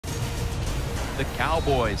The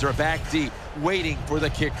Cowboys are back deep, waiting for the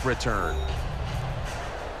kick return.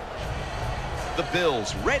 The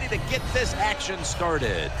Bills ready to get this action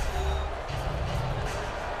started.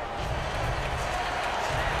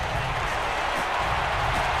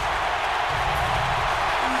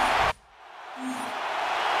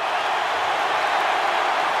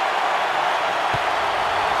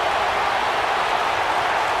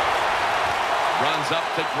 Runs up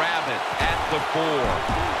to grab it at the 4.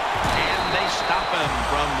 And they stop him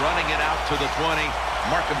from running it out to the 20.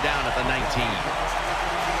 Mark him down at the 19.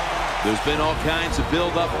 There's been all kinds of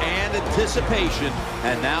build-up and anticipation.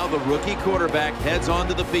 And now the rookie quarterback heads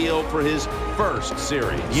onto the field for his first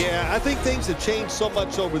series. Yeah, I think things have changed so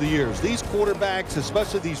much over the years. These quarterbacks,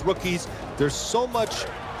 especially these rookies, they're so much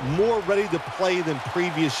more ready to play than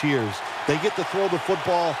previous years. They get to throw the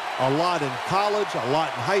football a lot in college, a lot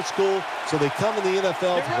in high school, so they come in the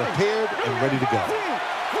NFL prepared and ready to go.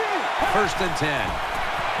 1st and 10.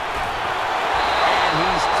 And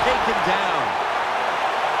he's taken down.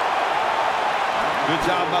 Good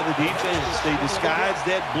job by the defense. They disguised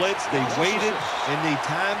that blitz. They waited, and they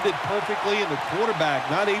timed it perfectly, and the quarterback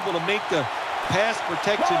not able to make the pass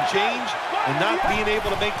protection change, and not being able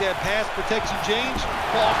to make that pass protection change.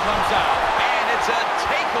 Ball comes out, and it's a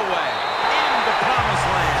takeaway in the promised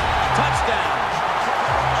land. Touchdown.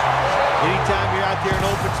 Anytime you're out there in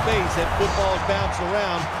open space, that football is bouncing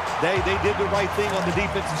around. They did the right thing on the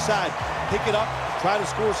defensive side. Pick it up, try to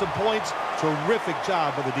score some points. Terrific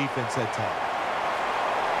job by the defense that time.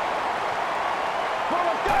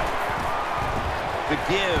 The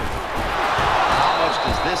give. How much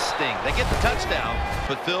does this sting? They get the touchdown,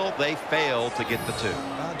 but Phil, they fail to get the 2.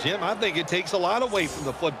 Jim, I think it takes a lot away from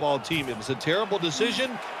the football team. It was a terrible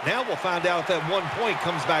decision. Now we'll find out if that 1 point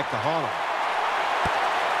comes back to haunt them.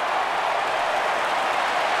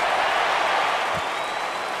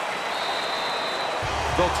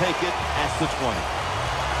 They'll take it at the 20.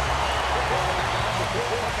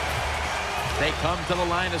 They come to the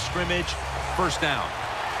line of scrimmage. 1st down.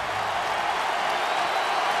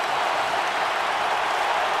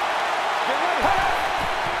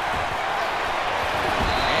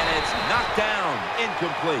 Knocked down,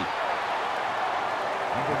 incomplete.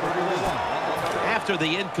 After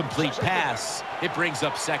the incomplete pass, it brings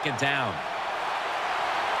up 2nd down.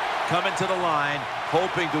 Coming to the line,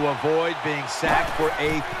 hoping to avoid being sacked for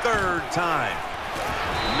a 3rd time.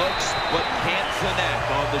 Looks but can't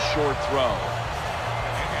connect on the short throw.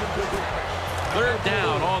 3rd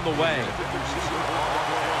down on the way.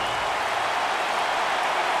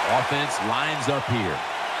 Offense lines up here.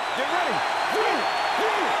 Get ready.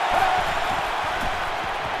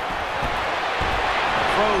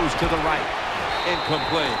 Throws to the right.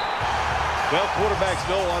 Incomplete. Well, quarterbacks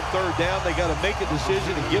know on 3rd down they got to make a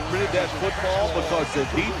decision and get rid of that football because the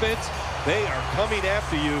defense, they are coming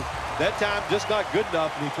after you. That time just not good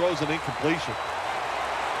enough, and he throws an incompletion.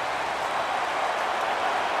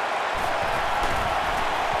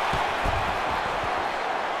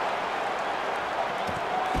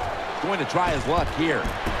 Going to try his luck here.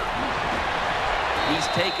 He's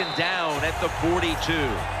taken down at the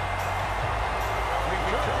 42.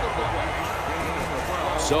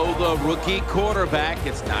 So the rookie quarterback,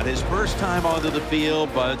 it's not his first time onto the field,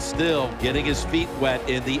 but still getting his feet wet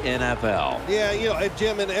in the NFL. Yeah, you know,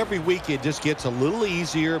 Jim, and every week it just gets a little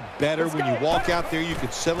easier, better. When you walk out there, you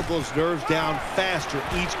can settle those nerves down faster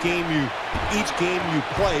each game you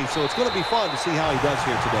play. So it's going to be fun to see how he does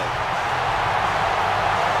here today.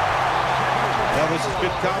 Now, this is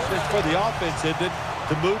good confidence for the offense, isn't it?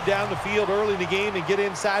 To move down the field early in the game and get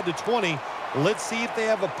inside the 20. Let's see if they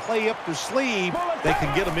have a play up their sleeve that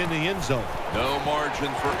can get them in the end zone. No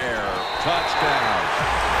margin for error. Touchdown.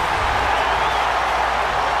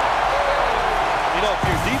 You know, if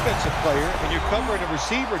you're a defensive player and you're covering a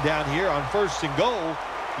receiver down here on 1st and goal,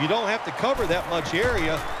 you don't have to cover that much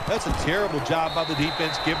area. That's a terrible job by the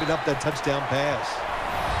defense giving up that touchdown pass.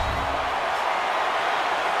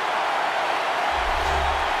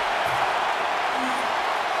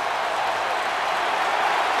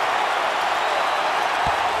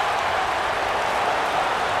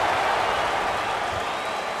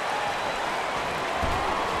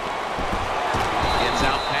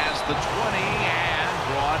 The 20 and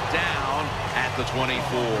brought down at the 24.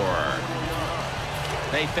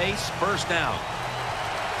 They face 1st down.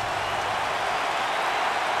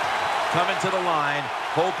 Coming to the line,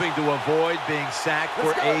 hoping to avoid being sacked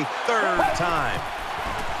for a 3rd time.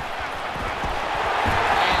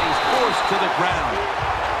 And he's forced to the ground.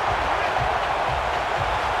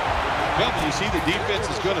 Well, when you see the defense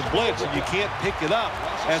is going to blitz and you can't pick it up,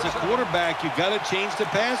 as a quarterback, you've got to change the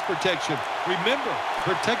pass protection. Remember,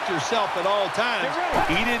 protect yourself at all times.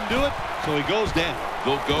 He didn't do it, so he goes down.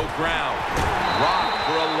 They'll go ground. Rock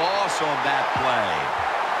for a loss on that play.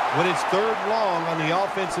 When it's third long on the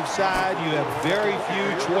offensive side, you have very few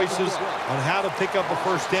choices on how to pick up a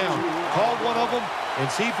first down. Call one of them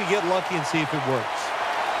and see if you get lucky and see if it works.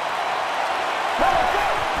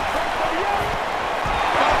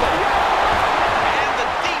 And the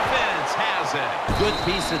defense has it. Good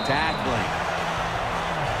piece of tackling.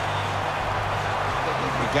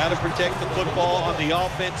 You got to protect the football on the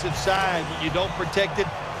offensive side. When you don't protect it,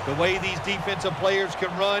 the way these defensive players can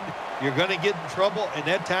run, you're going to get in trouble, and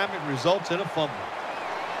that time it results in a fumble.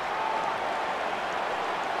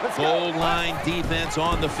 Full line defense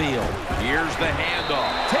on the field. Here's the handoff.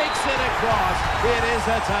 Takes it across. It is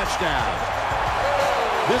a touchdown.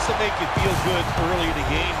 This will make you feel good early in the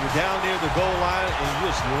game. You're down near the goal line, and you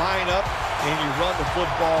just line up, and you run the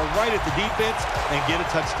football right at the defense and get a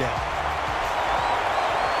touchdown.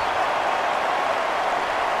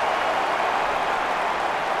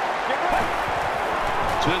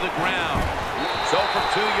 To the ground. So from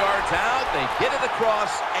 2 yards out, they get it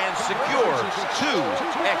across and secure 2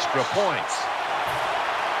 extra points.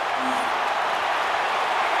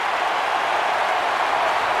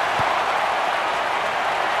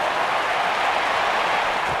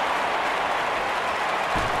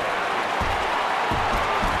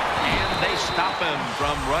 And they stop him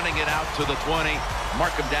from running it out to the 20.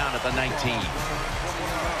 Mark him down at the 19.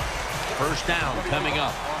 First down coming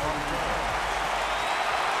up.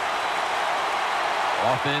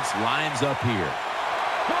 Offense lines up here.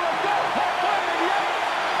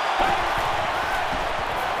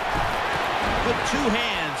 With 2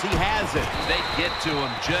 hands, he has it. They get to him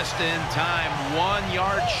just in time. 1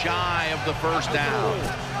 yard shy of the first down.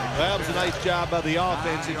 That was a nice job by the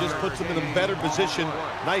offense. It just puts them in a better position.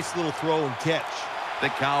 Nice little throw and catch. The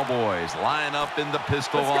Cowboys line up in the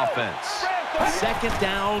pistol offense. Second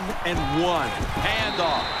down and 1.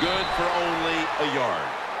 Handoff. Good for only a yard.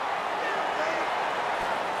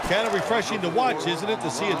 Kind of refreshing to watch, isn't it, to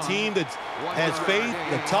see a team that has faith,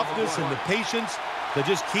 the toughness, and the patience to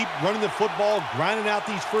just keep running the football, grinding out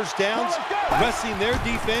these first downs, resting their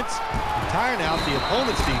defense, and tiring out the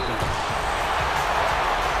opponent's defense.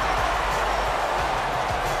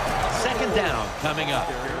 Second down coming up.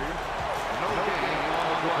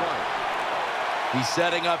 He's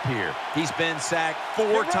setting up here. He's been sacked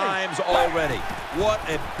 4 times already. What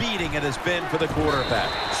a beating it has been for the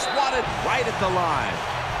quarterback. Swatted right at the line.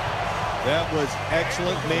 That was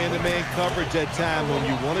excellent man-to-man coverage that time. When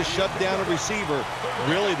you want to shut down a receiver,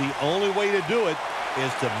 really the only way to do it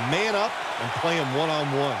is to man up and play him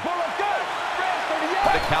one-on-one.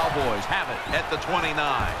 The Cowboys have it at the 29.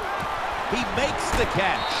 He makes the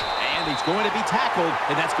catch, and he's going to be tackled,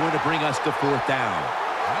 and that's going to bring us to 4th down.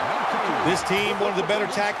 This team, one of the better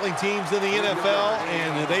tackling teams in the NFL,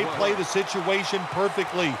 and they play the situation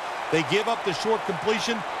perfectly. They give up the short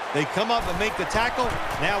completion. They come up and make the tackle.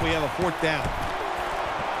 Now we have a 4th down.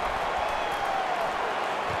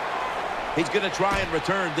 He's going to try and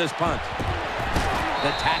return this punt.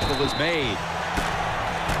 The tackle is made.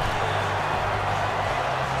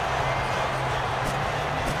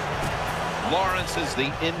 Lawrence is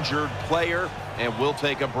the injured player, and we'll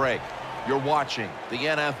take a break. You're watching the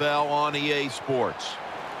NFL on EA Sports.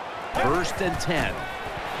 1st and 10.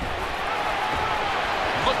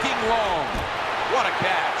 Looking long. What a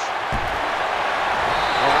catch.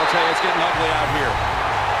 Well, I'll tell you, it's getting ugly out here.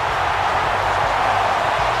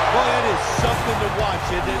 Well, that is something to watch,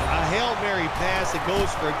 isn't it? A Hail Mary pass that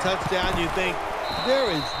goes for a touchdown. You think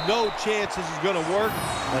there is no chance this is going to work.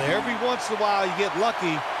 But every once in a while, you get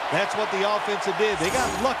lucky. That's what the offense did. They got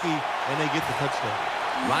lucky, and they get the touchdown.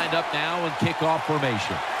 Lined up now in kickoff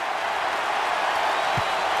formation.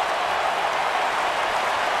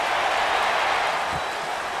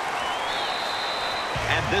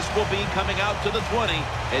 And this will be coming out to the 20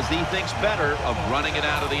 as he thinks better of running it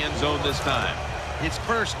out of the end zone this time. It's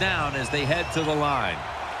first down as they head to the line.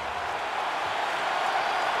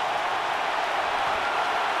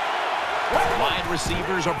 Wide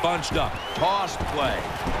receivers are bunched up. Toss play.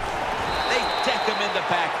 They deck him in the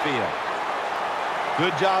backfield.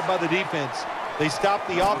 Good job by the defense. They stopped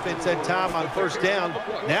the offense that time on first down.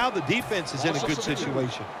 Now the defense is in a good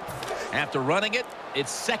situation. After running it, it's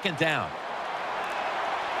second down.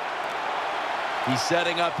 He's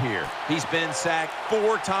setting up here. He's been sacked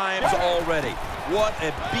 4 times already. What a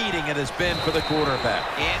beating it has been for the quarterback.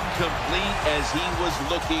 Incomplete as he was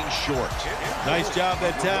looking short. Nice job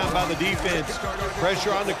that time by the defense. Pressure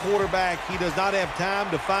on the quarterback. He does not have time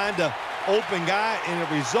to find an open guy, and it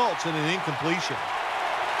results in an incompletion.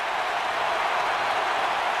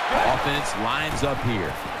 Offense lines up here.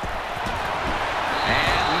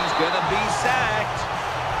 And he's going to be sacked.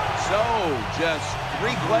 So just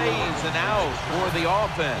 3 plays and out for the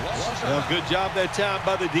offense. Well, good job that time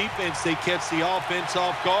by the defense. They catch the offense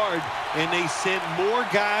off guard, and they send more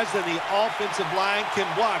guys than the offensive line can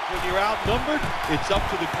block. When you're outnumbered, it's up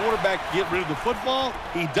to the quarterback to get rid of the football.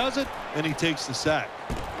 He does it, and he takes the sack.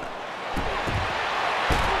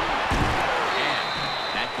 And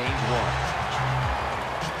that gains 1.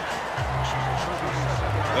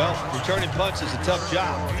 Well, returning punts is a tough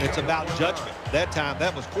job. It's about judgment. That time,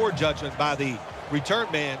 that was poor judgment by the return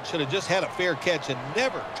man. Should have just had a fair catch and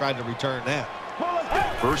never tried to return that.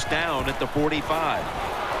 First down at the 45.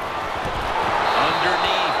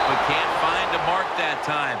 Underneath, but can't find a mark that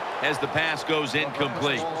time as the pass goes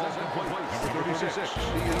incomplete.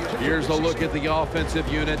 Here's a look at the offensive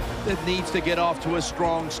unit that needs to get off to a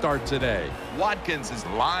strong start today. Watkins is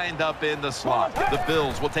lined up in the slot. The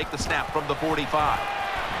Bills will take the snap from the 45.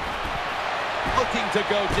 Looking to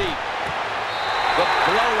go deep. The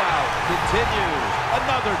blowout continues.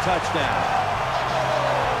 Another touchdown.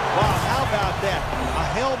 Wow, how about that? A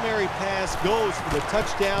Hail Mary pass goes for the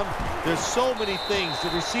touchdown. There's so many things. The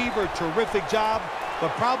receiver, terrific job,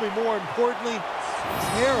 but probably more importantly,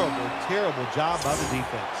 terrible job by the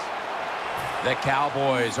defense. The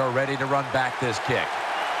Cowboys are ready to run back this kick.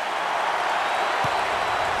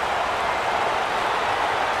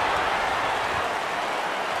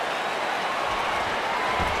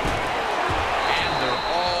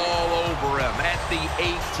 The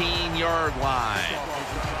 18-yard line.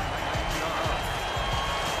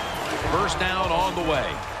 First down on the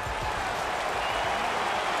way.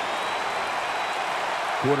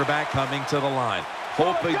 Quarterback coming to the line,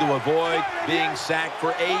 hoping to avoid being sacked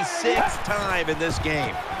for a 6th time in this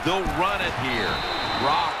game. They'll run it here.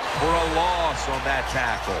 Rock for a loss on that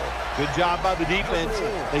tackle. Good job by the defense.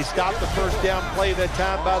 They stopped the first down play that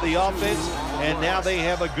time by the offense, and now they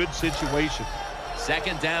have a good situation.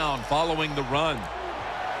 Second down following the run.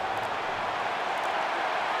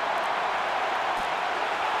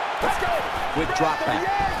 Let's go. Quick drop back.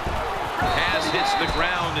 Pass hits the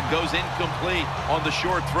ground and goes incomplete on the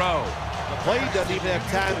short throw. The play doesn't even have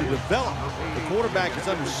time to develop. The quarterback is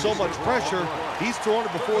under so much pressure, he's throwing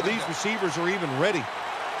it before these receivers are even ready.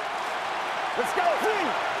 Let's go.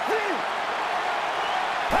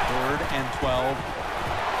 3rd and 12.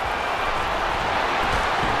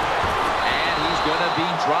 Going to be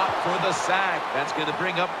dropped for the sack. That's going to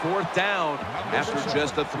bring up 4th down after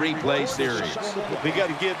just a 3-play series. We got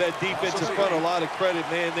to give that defensive front a lot of credit,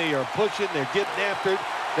 man. They are pushing. They're getting after it.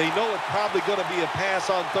 They know it's probably going to be a pass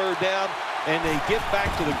on 3rd down, and they get back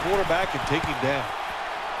to the quarterback and take him down.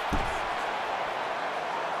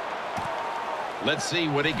 Let's see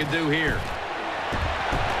what he can do here.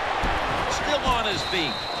 Still on his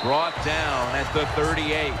feet. Brought down at the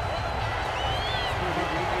 38.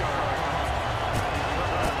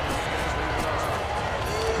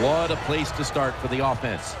 What a place to start for the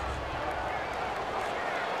offense.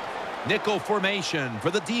 Nickel formation for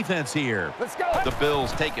the defense here. Let's go. The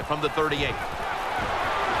Bills take it from the 38.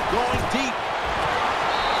 Going deep.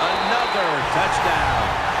 Another touchdown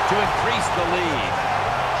to increase the lead.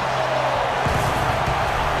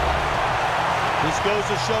 This goes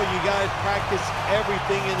to show you guys practice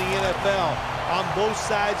everything in the NFL on both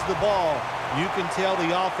sides of the ball. You can tell the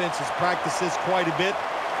offense has practiced this quite a bit.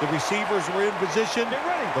 The receivers were in position.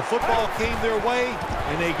 The football came their way,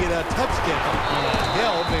 and they get a touchdown on a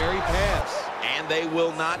Hail Mary pass. And they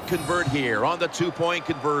will not convert here on the 2-point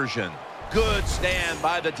conversion. Good stand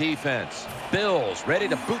by the defense. Bills ready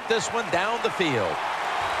to boot this one down the field.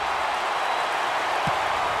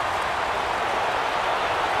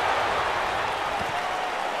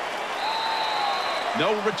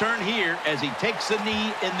 No return here as he takes a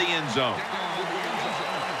knee in the end zone.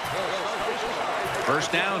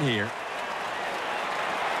 First down here.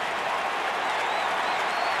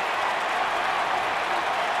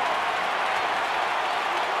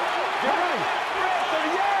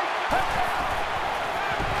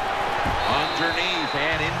 Underneath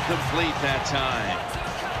and incomplete that time.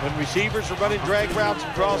 When receivers are running drag routes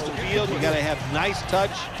across the field, you got to have nice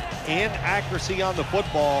touch and accuracy on the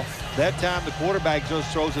football. That time the quarterback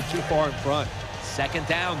just throws it too far in front. Second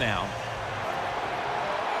down now.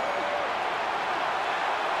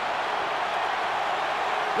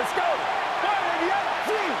 Let's go.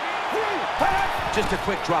 Just a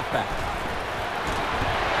quick drop back.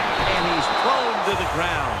 And he's thrown to the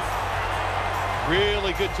ground.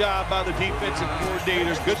 Really good job by the defensive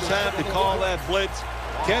coordinators. Good time to call that blitz.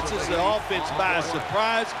 Catches the offense by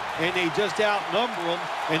surprise, and they just outnumber them,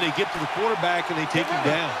 and they get to the quarterback, and they take him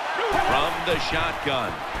down. From the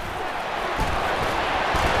shotgun.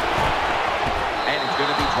 And he's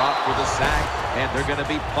going to be dropped for the sack, and they're going to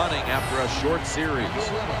be punting after a short series.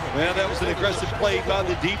 Well, that was an aggressive play by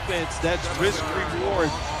the defense. That's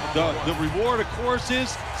risk-reward. The reward, of course, is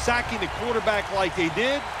sacking the quarterback like they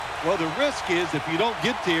did. Well, the risk is if you don't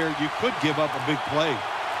get there, you could give up a big play.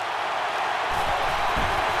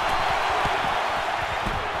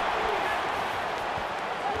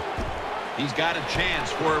 He's got a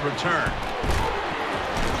chance for a return.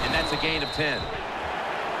 And that's a gain of 10.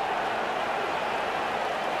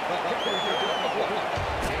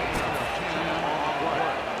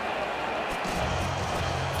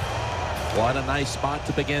 What a nice spot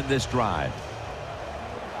to begin this drive.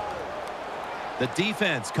 The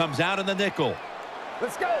defense comes out in the nickel.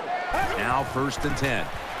 Let's go. Now 1st and 10.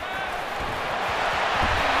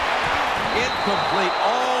 Incomplete,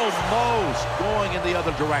 almost going in the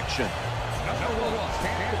other direction.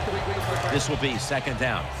 This will be 2nd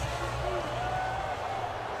down.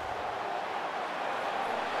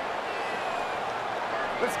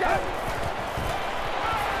 Let's go.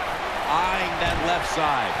 Eyeing that left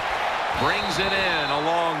side. Brings it in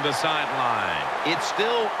along the sideline. It's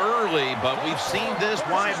still early, but we've seen this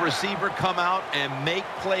wide receiver come out and make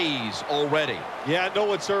plays already. Yeah, I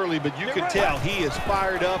know it's early, but you can tell he is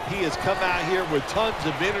fired up. He has come out here with tons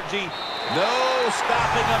of energy. No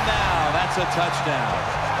stopping him now. That's a touchdown.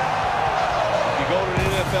 If you go to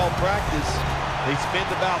an NFL practice, they spend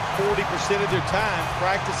about 40% of their time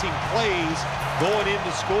practicing plays going in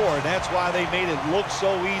to score, and that's why they made it look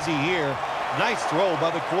so easy here. Nice throw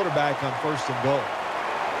by the quarterback on 1st and goal.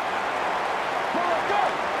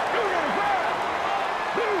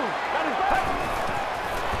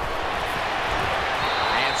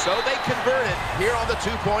 And so they convert it here on the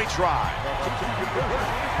 2-point try.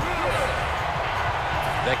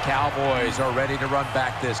 The Cowboys are ready to run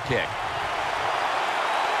back this kick.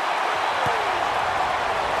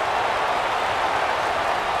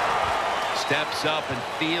 Steps up and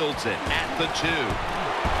fields it at the 2.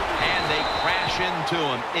 And they crash into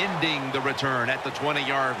him, ending the return at the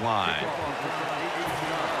 20-yard line.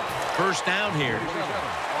 1st down here.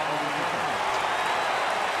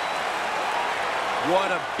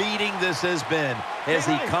 What a beating this has been as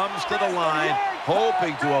he comes to the line,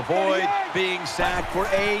 hoping to avoid being sacked for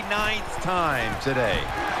a 9th time today.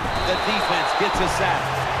 The defense gets a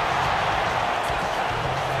sack.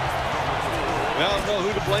 Well, I don't know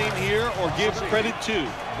who to blame here or give credit to.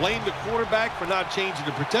 Blame the quarterback for not changing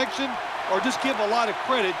the protection, or just give a lot of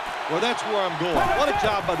credit. Well, that's where I'm going. What a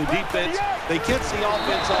job by the defense. They catch the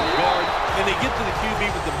offense off guard, and they get to the QB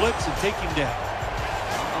with the blitz and take him down.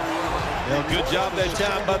 Well, good job that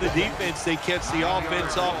time by the defense. They catch the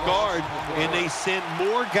offense off guard, and they send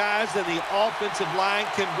more guys than the offensive line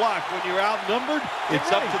can block. When you're outnumbered, it's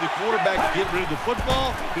up to the quarterback to get rid of the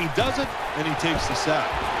football. He doesn't, and he takes the sack.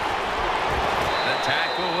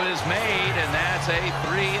 Tackle is made, and that's a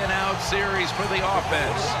 3-and-out series for the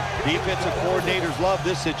offense. Defensive coordinators love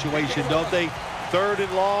this situation, don't they? 3rd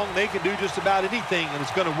and long, they can do just about anything, and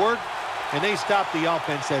it's going to work, and they stop the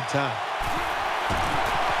offense that time.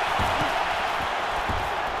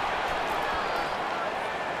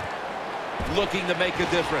 Looking to make a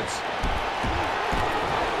difference.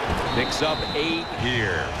 Picks up 8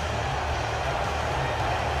 here.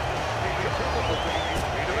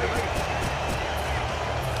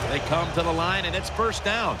 They come to the line, and it's 1st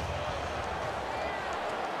down.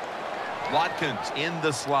 Watkins in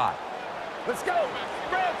the slot. Let's go.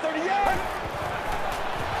 Grab 30 yards.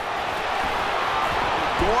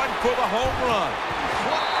 Going for the home run.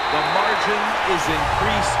 The margin is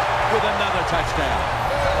increased with another touchdown.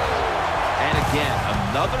 And again,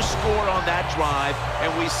 another score on that drive,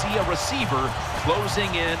 and we see a receiver closing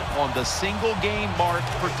in on the single-game mark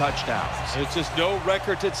for touchdowns. It's just no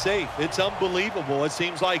record that's safe. It's unbelievable. It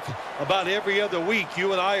seems like about every other week,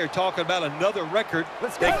 you and I are talking about another record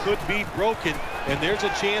that could be broken. And there's a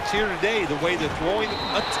chance here today, the way they're throwing.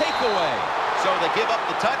 A takeaway. So they give up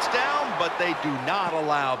the touchdown, but they do not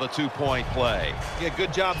allow the 2-point play. Yeah,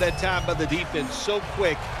 good job that time by the defense. So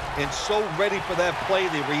quick and so ready for that play.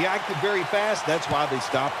 They reacted very fast. That's why they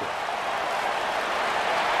stopped it.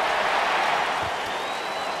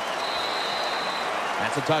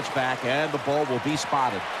 That's a touchback, and the ball will be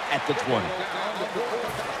spotted at the 20.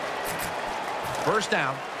 1st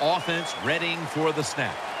down, offense readying for the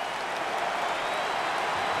snap.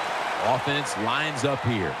 Offense lines up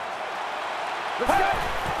here. Let's go.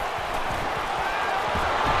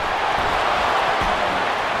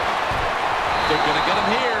 They're going to get him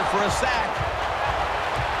here for a sack.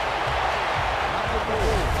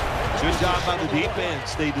 Good job by the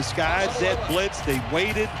defense. They disguised that blitz. They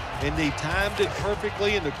waited, and they timed it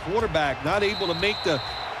perfectly. And the quarterback not able to make the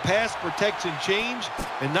pass protection change,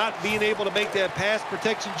 and not being able to make that pass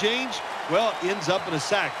protection change, well, ends up in a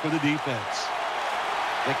sack for the defense.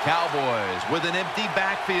 The Cowboys with an empty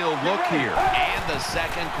backfield look here. And the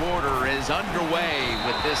second quarter is underway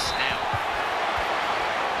with this snap.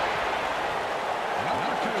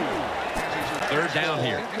 Third down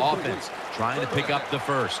here. Offense trying to pick up the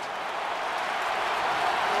first.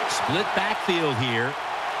 Split backfield here.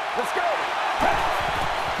 Let's go.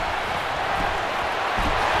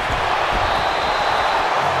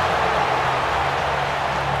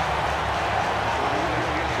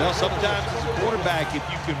 Well, sometimes as a quarterback, if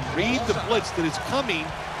you can read the blitz that is coming,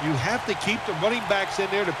 you have to keep the running backs in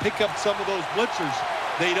there to pick up some of those blitzers.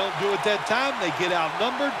 They don't do it that time. They get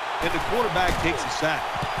outnumbered, and the quarterback takes a sack.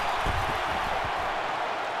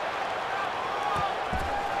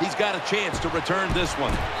 He's got a chance to return this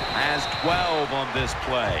one. Has 12 on this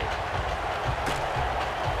play.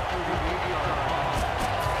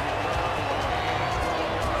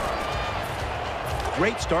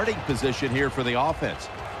 Great starting position here for the offense.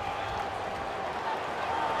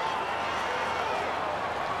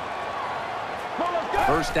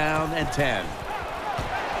 First down and 10. And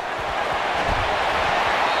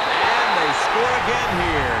they score again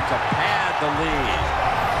here to pad the lead.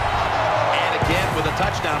 And again with a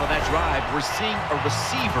touchdown on that drive, we're seeing a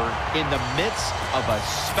receiver in the midst of a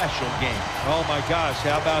special game. Oh, my gosh,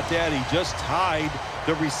 how about that? He just tied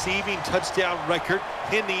the receiving touchdown record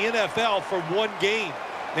in the NFL for one game.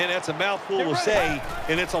 Man, that's a mouthful to say,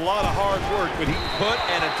 and it's a lot of hard work, but he put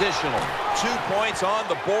an additional 2 points on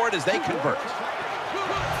the board as they convert.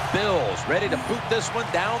 Bills ready to boot this one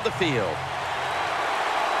down the field.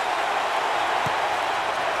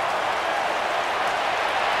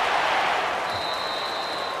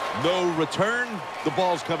 No return. The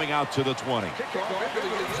ball's coming out to the 20.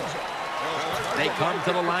 They come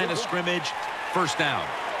to the line of scrimmage. First down.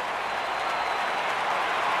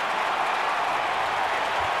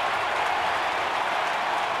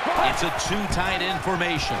 It's a two tight end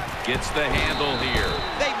formation. Gets the handle here.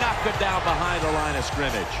 They knock it down behind the line of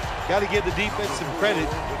scrimmage. got to give the defense some credit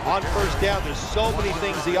on first down. There's so many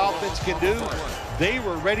things the offense can do. They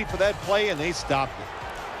were ready for that play, and they stopped it.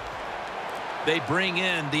 They bring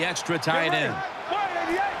in the extra tight end.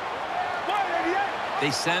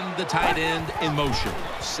 They send the tight end in motion.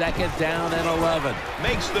 Second down and 11.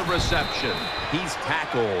 Makes the reception. He's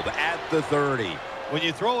tackled at the 30. When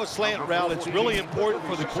you throw a slant route, it's really important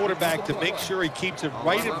for the quarterback to make sure he keeps it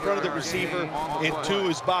right in front of the receiver and to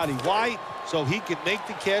his body. Why? So he can make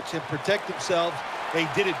the catch and protect himself. They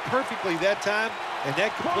did it perfectly that time, and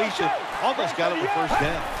that completion almost got him the first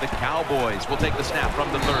down. The Cowboys will take the snap from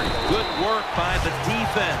the 30. Good work by the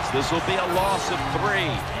defense. This will be a loss of 3.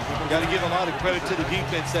 Got to give a lot of credit to the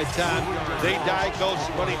defense that time. They diagnosed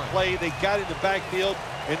the running play. They got in the backfield,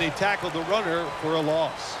 and they tackled the runner for a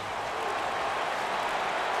loss.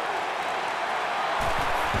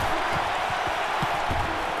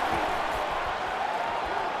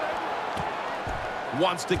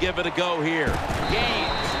 Wants to give it a go here.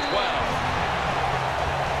 Gains 12.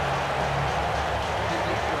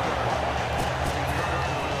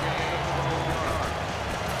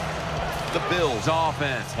 The Bills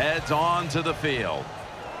offense heads on to the field.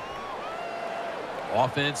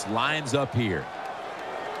 Offense lines up here.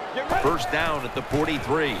 First down at the 43.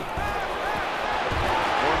 Going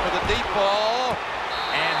for the deep ball.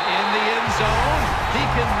 And in the end zone, he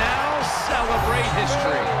can now celebrate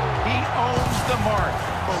history. He owns the mark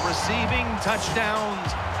for receiving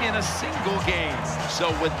touchdowns in a single game.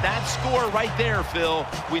 So with that score right there, Phil,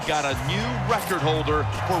 we've got a new record holder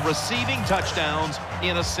for receiving touchdowns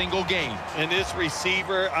in a single game. And this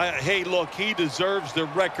receiver, hey, look, he deserves the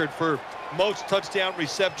record for most touchdown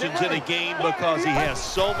receptions in a game because he has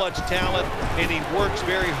so much talent and he works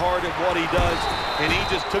very hard at what he does. And he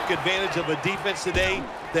just took advantage of a defense today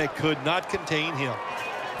that could not contain him.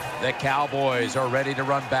 The Cowboys are ready to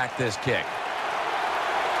run back this kick.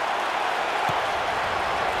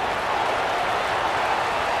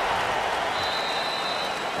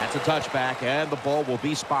 That's a touchback, and the ball will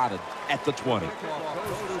be spotted at the 20.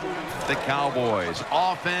 The Cowboys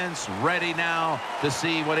offense ready now to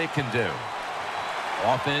see what it can do.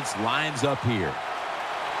 Offense lines up here.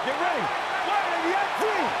 Get ready.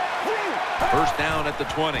 First down at the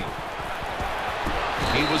 20.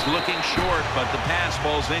 He was looking short, but the pass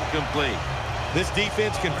ball's incomplete. This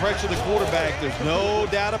defense can pressure the quarterback. There's no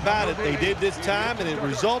doubt about it. They did this time, and it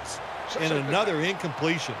results in another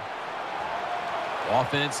incompletion.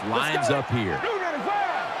 Offense lines up here.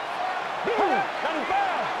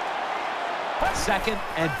 2nd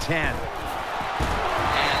and 10.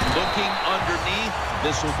 And looking underneath,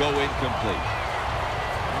 this will go incomplete.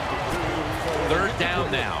 3rd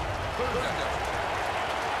down now.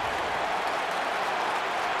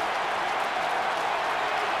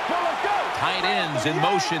 Tight ends in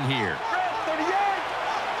motion here.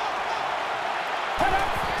 And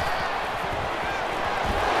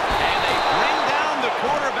they bring down the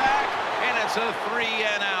quarterback, and it's a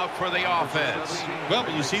 3-and-out for the offense. Well,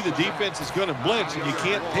 when you see the defense is going to blitz and you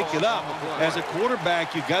can't pick it up, as a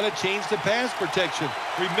quarterback, you got to change the pass protection.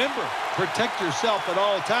 Remember, protect yourself at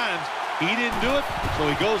all times. He didn't do it, so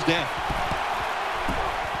he goes down.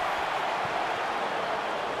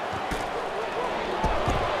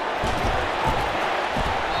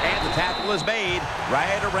 Tackle is made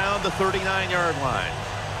right around the 39-yard line.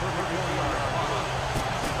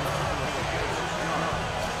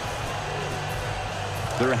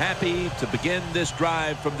 They're happy to begin this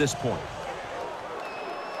drive from this point.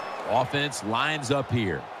 Offense lines up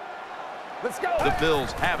here. Let's go. The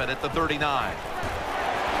Bills have it at the 39.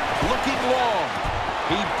 Looking long.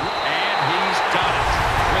 And he's done it.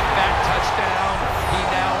 With that touchdown, he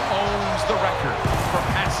now owns the record for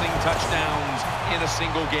passing touchdowns in a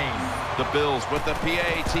single game. The Bills with the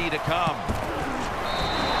PAT to come.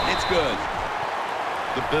 It's good.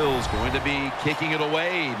 The Bills going to be kicking it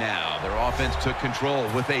away now. Their offense took control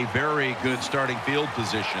with a very good starting field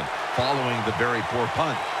position following the very poor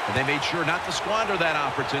punt. And they made sure not to squander that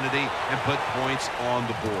opportunity and put points on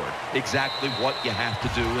the board. Exactly what you have to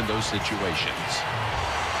do in those situations.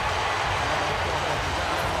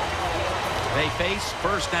 They face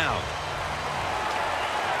 1st down.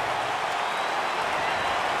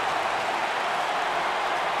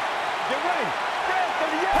 Get ready.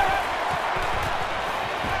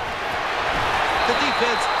 The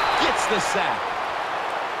defense gets the sack.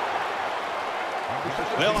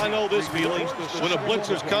 Well, I know this feeling. When a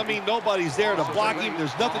blitzer's coming, nobody's there to block him.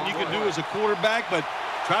 There's nothing you can do as a quarterback, but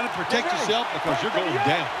try to protect yourself because you're going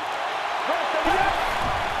down.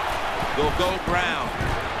 They'll go ground,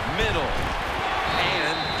 middle,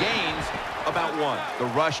 and gains about 1. The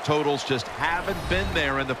rush totals just haven't been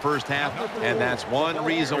there in the first half, and that's one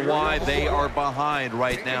reason why they are behind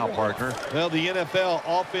right now, partner. Well, the NFL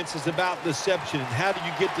offense is about deception. And how do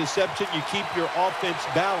you get deception? You keep your offense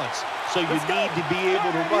balanced. So you need to be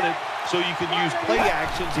able to run it so you can use play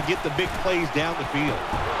action to get the big plays down the field.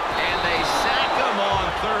 And they sack him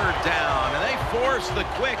on 3rd down, and they force the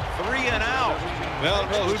quick 3-and-out. Well, I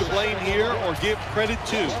don't know who to blame here or give credit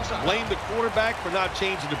to. Blame the quarterback for not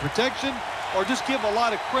changing the protection, or just give a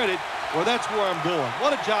lot of credit, or that's where I'm going.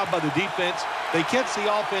 What a job by the defense. They catch the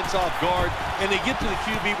offense off guard, and they get to the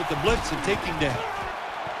QB with the blitz and take him down.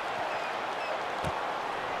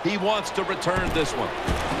 He wants to return this one.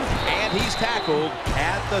 And he's tackled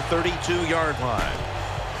at the 32-yard line.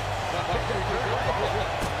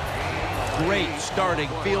 Great starting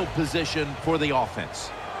field position for the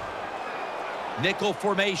offense. Nickel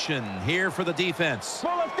formation here for the defense.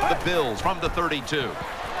 The Bills from the 32.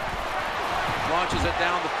 Launches it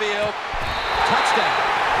down the field. Touchdown.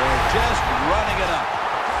 They're just running it up.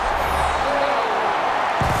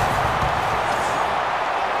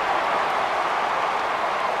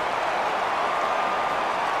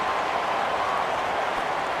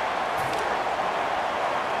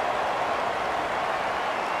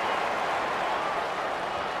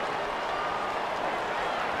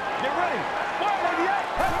 Get ready.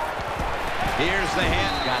 Here's the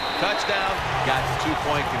hand. Got the touchdown. Got the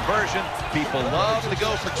 2-point conversion. People love to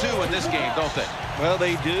go for 2 in this game, don't they? Well,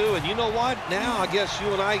 they do. And you know what? Now I guess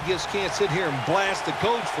you and I just can't sit here and blast the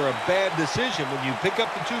coach for a bad decision. When you pick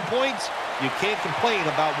up the 2 points, you can't complain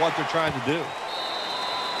about what they're trying to do.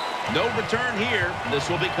 No return here. This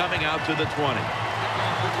will be coming out to the 20.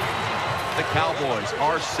 The Cowboys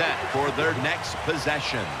are set for their next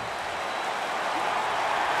possession.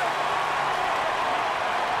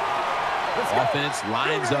 Offense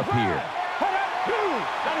lines up here.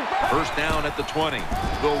 1st down at the 20.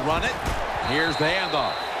 They'll run it. Here's the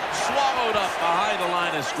handoff. Swallowed up behind the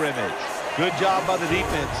line of scrimmage. Good job by the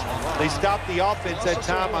defense. They stopped the offense that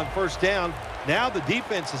time on 1st down. Now the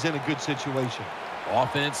defense is in a good situation.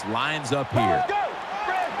 Offense lines up here.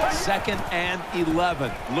 2nd and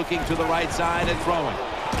 11. Looking to the right side and throwing.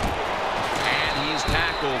 And he's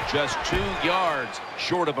tackled just 2 yards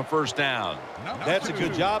short of a 1st down. That's a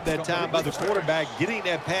good job that time by the quarterback getting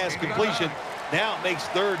that pass completion. Now it makes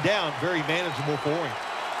third down very manageable for him.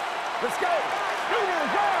 Let's go.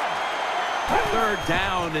 Third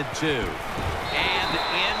down and 2. And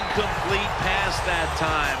incomplete pass that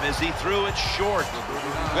time as he threw it short.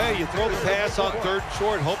 Hey, you throw the pass on third and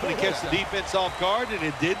short, hoping to catch the defense off guard, and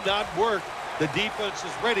it did not work. The defense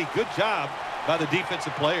is ready. Good job by the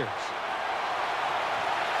defensive players.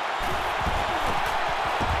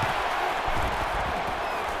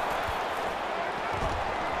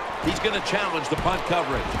 He's going to challenge the punt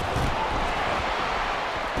coverage.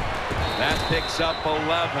 That picks up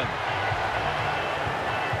 11.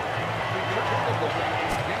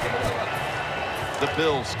 The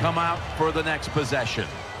Bills come out for the next possession.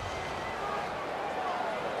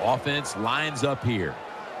 Offense lines up here.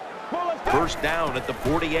 First down at the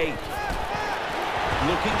 48.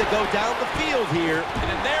 Looking to go down the field here. And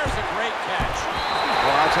then there's a great catch.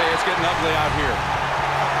 Well, I'll tell you, it's getting ugly out here.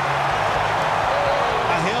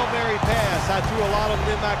 A Hail Mary pass. I threw a lot of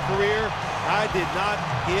them in my career. I did not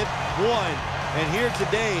hit one. And here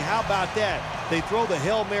today, how about that? They throw the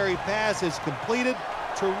Hail Mary pass. It's completed.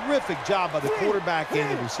 Terrific job by the quarterback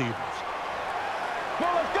and the receivers.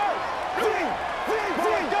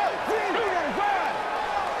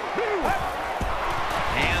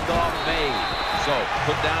 Handoff made. So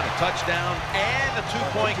put down a touchdown and a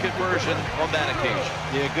two-point conversion on that occasion.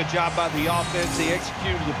 Yeah, good job by the offense. They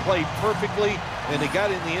executed the play perfectly, and they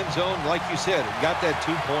got in the end zone, like you said, and got that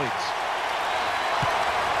 2 points.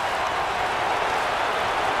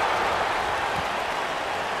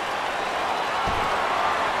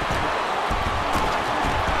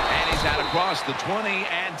 Across the 20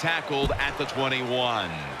 and tackled at the 21.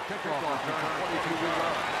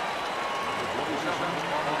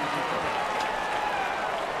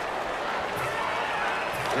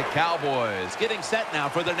 The Cowboys getting set now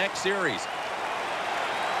for their next series.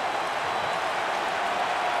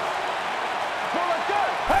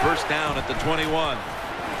 First down at the 21.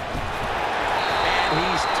 And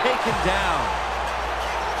he's taken down.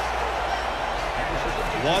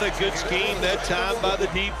 What a good scheme that time by the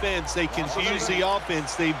defense. They confuse the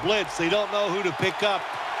offense. They blitz. They don't know who to pick up.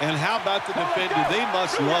 And how about the defender? They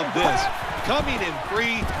must love this. Coming in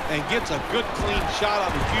free and gets a good clean shot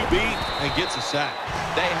on the QB and gets a sack.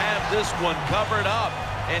 They have this one covered up,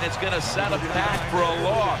 and it's going to set them back for a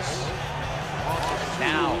loss.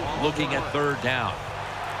 Now looking at third down.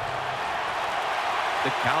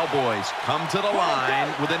 The Cowboys come to the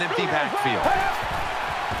line with an empty backfield.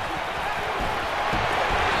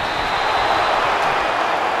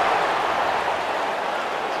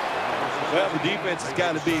 Well, the defense has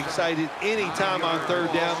got to be excited. Anytime on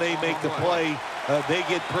third down they make the play, they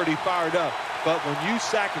get pretty fired up. But when you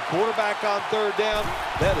sack a quarterback on third down,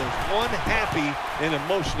 that is one happy and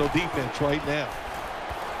emotional defense right now.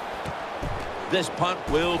 This punt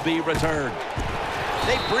will be returned.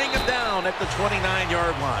 They bring him down at the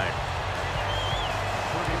 29-yard line.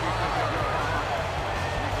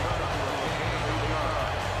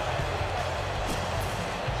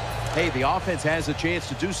 Hey, the offense has a chance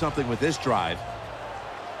to do something with this drive.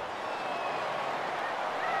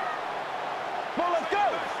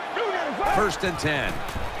 First and 10. Airing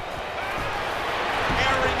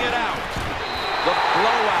it out. The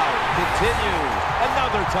blowout continues.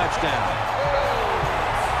 Another touchdown.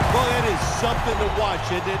 Well, that is something to watch,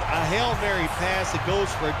 isn't it? A Hail Mary pass that goes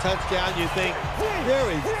for a touchdown. You think there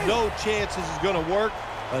is no chance this is going to work.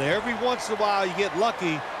 But every once in a while you get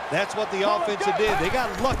lucky. That's what the offense did. They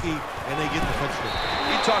got lucky, and they get the touchdown.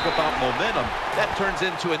 You talk about momentum. That turns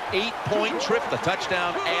into an 8-point trip, the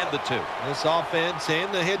touchdown and the 2. This offense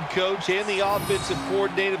and the head coach and the offensive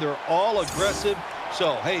coordinator, they're all aggressive.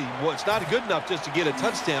 So, hey, well, it's not good enough just to get a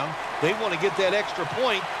touchdown. They want to get that extra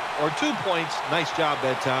point or 2 points. Nice job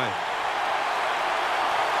that time.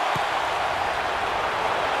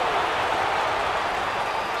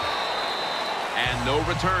 And no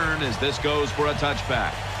return as this goes for a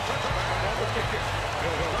touchback.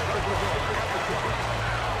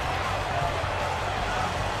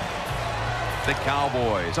 The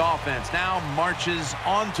Cowboys offense now marches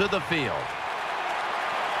onto the field.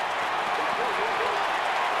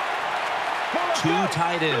 2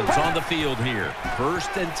 tight ends on the field here. First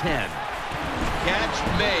and 10.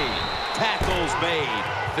 Catch made. Tackles made.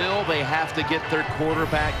 Phil, they have to get their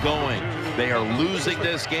quarterback going. They are losing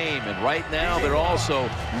this game, and right now they're also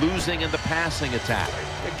losing in the passing attack.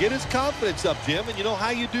 Get his confidence up, Jim, and you know how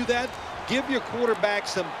you do that? Give your quarterback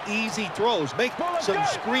some easy throws. Make some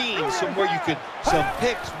screens, some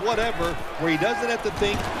picks, whatever, where he doesn't have to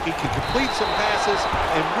think. He can complete some passes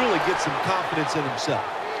and really get some confidence in himself.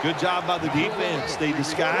 Good job by the defense. They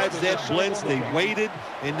disguised that blitz. They waited,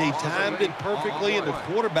 and they timed it perfectly. And the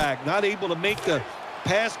quarterback not able to make the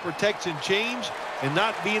pass protection change, and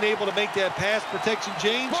not being able to make that pass protection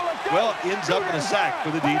change, well, ends up in a sack for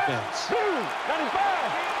the defense.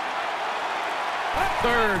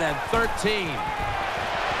 3rd and 13.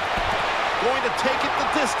 Going to take it the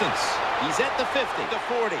distance. He's at the 50, the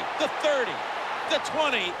 40, the 30, the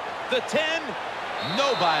 20, the 10.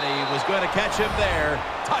 Nobody was going to catch him there.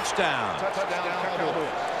 Touchdown.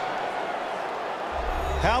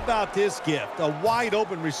 How about this gift? A wide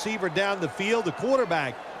open receiver down the field. The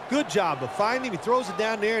quarterback, good job of finding him. He throws it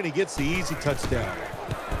down there, and he gets the easy touchdown.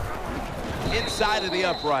 Inside of the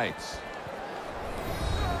uprights.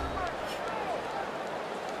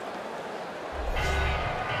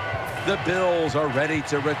 The Bills are ready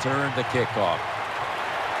to return the kickoff.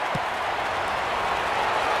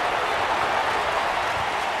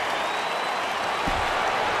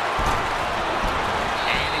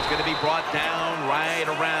 And he's going to be brought down right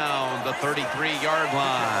around the 33-yard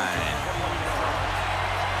line.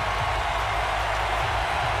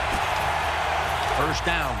 First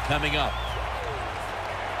down coming up.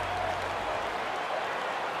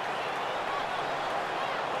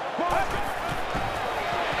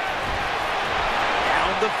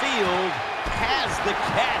 The field, has the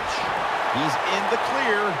catch. He's in the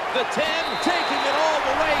clear. The 10, taking it all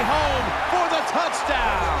the way home for the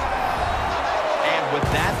touchdown. And with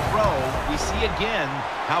that throw, we see again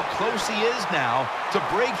how close he is now to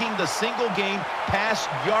breaking the single-game pass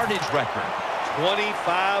yardage record.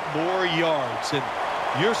 25 more yards. And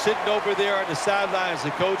you're sitting over there on the sidelines,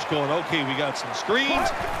 the coach going, okay, we got some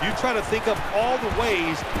screens. You try to think of all the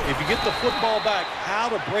ways, if you get the football back, how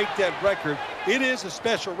to break that record. It is a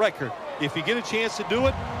special record. If you get a chance to do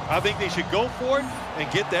it, I think they should go for it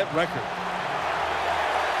and get that record.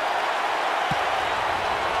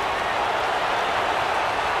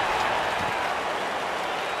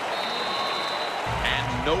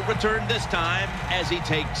 And no return this time as he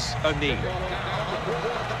takes a knee.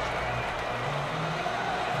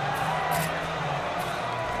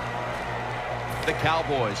 The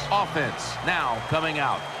Cowboys offense now coming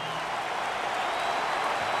out.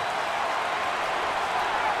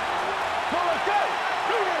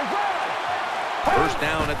 First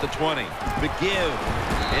down at the 20. The give.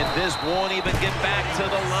 And this won't even get back to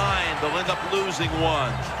the line. They'll end up losing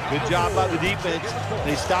one. Good job by the defense.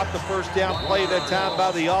 They stopped the first down play that time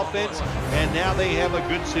by the offense, and now they have a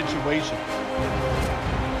good situation.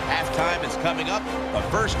 Halftime is coming up, but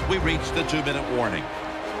first we reach the 2-minute warning.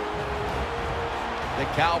 The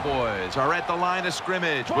Cowboys are at the line of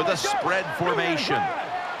scrimmage with a spread formation.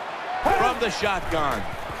 From the shotgun.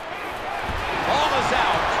 Ball is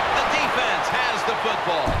out. The defense has the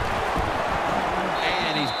football.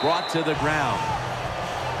 And he's brought to the ground.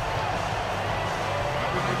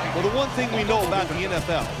 Well, the one thing we know about the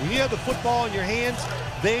NFL, when you have the football in your hands,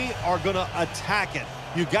 they are going to attack it.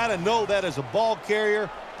 You got to know that as a ball carrier,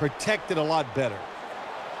 protect it a lot better.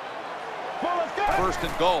 First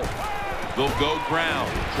and goal. They'll go ground,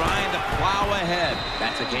 trying to plow ahead.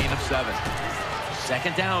 That's a gain of 7.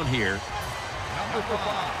 Second down here.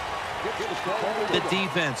 The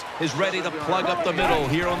defense is ready to plug up the middle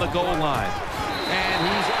here on the goal line. And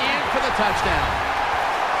he's in for the touchdown.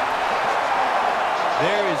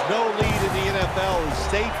 There is no lead in the NFL in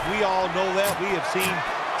state. We all know that. We have seen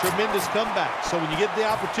tremendous comebacks. So when you get the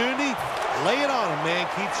opportunity, lay it on them, man.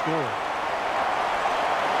 Keep scoring.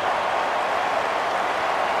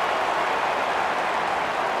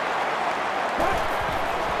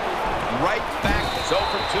 Right back. So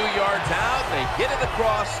from 2 yards out, they get it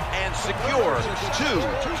across and secure 2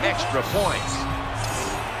 extra points.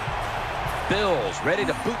 Bills ready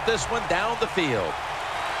to boot this one down the field.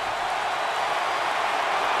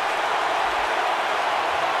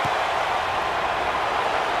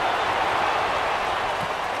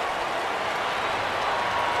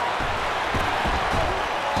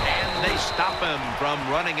 And they stop him from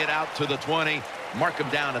running it out to the 20. Mark him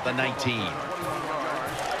down at the 19.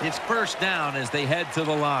 It's first down as they head to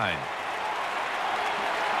the line.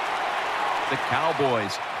 The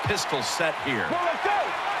Cowboys pistol set here. And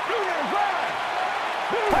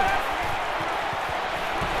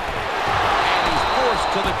he's forced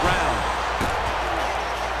to the ground.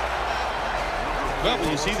 Well, when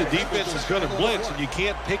you see the defense is going to blitz and you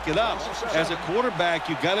can't pick it up, as a quarterback,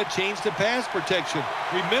 you got to change the pass protection.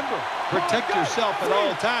 Remember, protect yourself at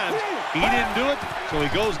all times. He didn't do it, so he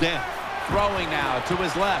goes down. Throwing now to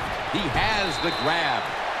his left. He has the grab.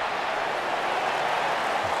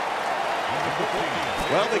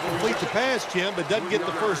 Well, they complete the pass, Jim, but doesn't get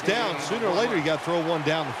the first down. Sooner or later, you got to throw one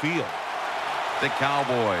down the field. The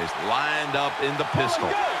Cowboys lined up in the pistol.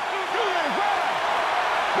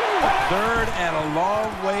 Third and a long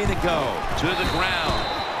way to go. To the ground.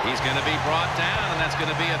 He's going to be brought down, and that's going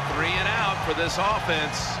to be a 3 and out for this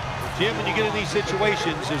offense. Jim, when you get in these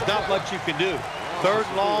situations, there's not much you can do. Third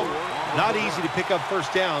and long, not easy to pick up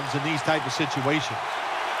first downs in these type of situations.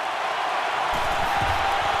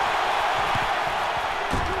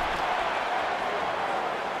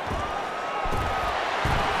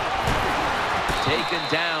 Taken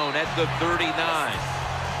down at the 39.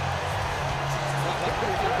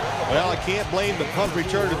 Well, I can't blame the punt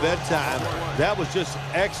return at that time. That was just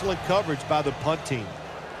excellent coverage by the punt team.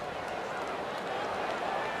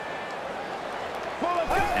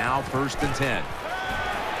 Now 1st and 10.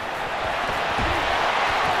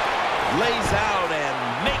 Lays out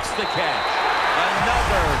and makes the catch.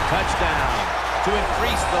 Another touchdown to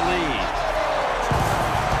increase the lead.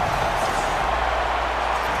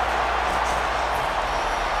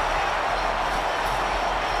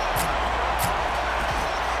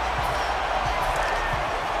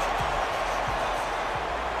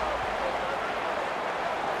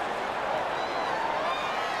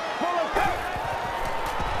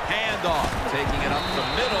 Taking it up the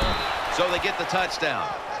middle, so they get the touchdown.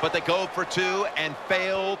 But they go for 2 and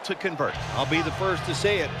fail to convert. I'll be the first to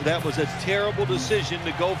say it. That was a terrible decision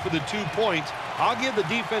to go for the 2 points. I'll give the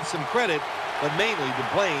defense some credit, but mainly the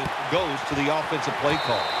blame goes to the offensive play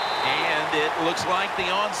call. And it looks like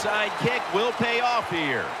the onside kick will pay off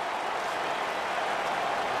here.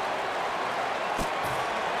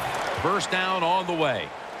 First down on the way.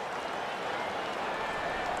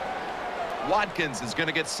 Watkins is going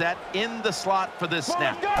to get set in the slot for this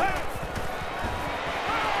snap.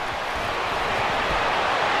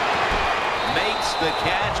 Makes the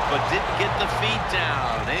catch, but didn't get the feet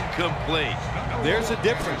down. Incomplete. There's a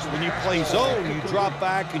difference. When you play zone, you drop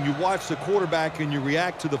back and you watch the quarterback and you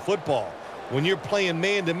react to the football. When you're playing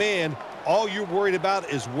man-to-man, all you're worried about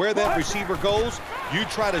is where that receiver goes. You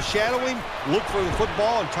try to shadow him, look for the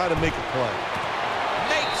football, and try to make a play.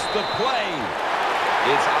 Makes the play.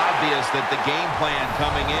 It's obvious that the game plan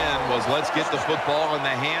coming in was let's get the football in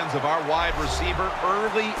the hands of our wide receiver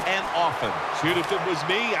early and often. Shoot, if it was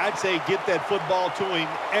me, I'd say get that football to him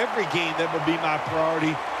every game. That would be my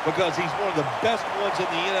priority because he's one of the best ones in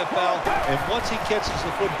the NFL. And once he catches the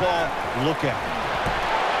football, look out.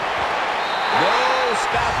 No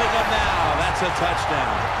stopping him now. That's a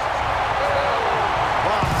touchdown.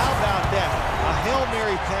 Wow, how about that? A Hail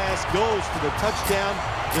Mary pass goes for the touchdown.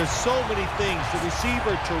 There's so many things. The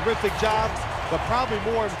receiver, terrific job, but probably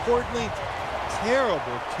more importantly,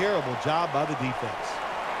 terrible, terrible job by the defense.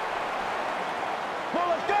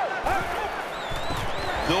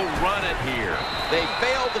 They'll run it here. They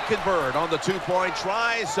failed to convert on the 2-point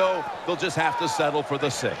try, so they'll just have to settle for the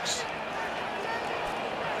 6.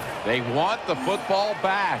 They want the football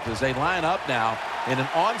back as they line up now in an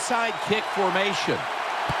onside kick formation.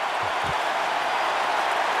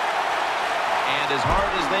 As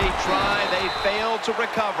hard as they try, they fail to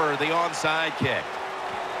recover the onside kick.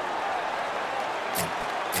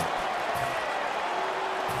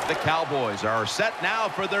 The Cowboys are set now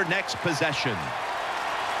for their next possession.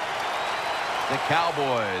 The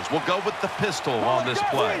Cowboys will go with the pistol on this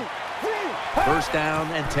play. First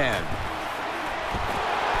down and 10.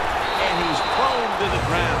 And he's prone to the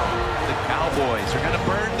ground. The Cowboys are going to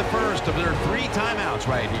burn the first of their 3 timeouts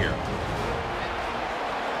right here.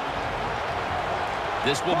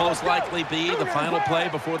 This will most likely be the final play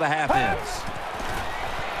before the half ends.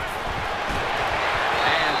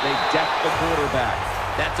 And they deck the quarterback.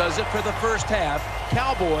 That does it for the first half.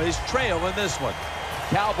 Cowboys trail in this one.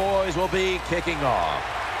 Cowboys will be kicking off.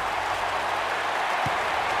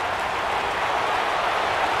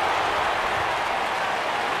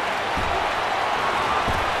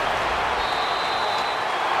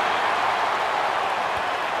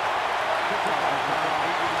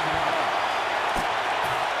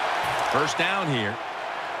 First down here.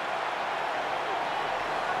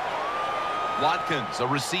 Watkins, a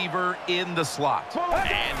receiver in the slot.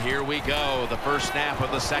 And here we go, the first snap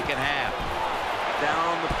of the second half.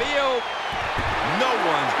 Down the field. No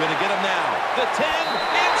one's going to get him now. The 10,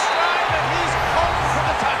 in stride, and he's home for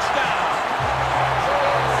the touchdown.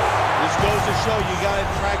 This goes to show you got to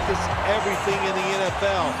practice everything in the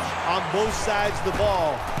NFL. On both sides of the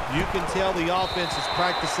ball, you can tell the offense has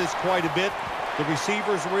practiced this quite a bit. The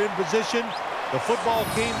receivers were in position. The football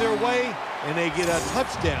came their way, and they get a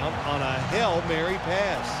touchdown on a Hail Mary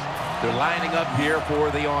pass. They're lining up here for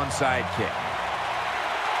the onside kick.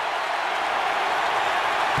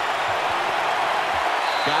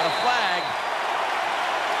 Got a flag.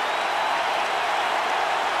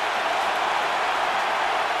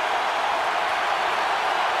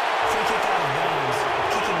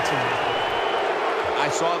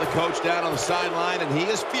 saw the coach down on the sideline, and he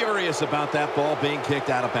is furious about that ball being kicked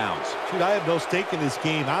out of bounds. Shoot, I have no stake in this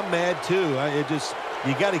game. I'm mad, too.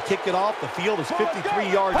 You got to kick it off. The field is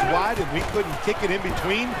 53 yards wide, and we couldn't kick it in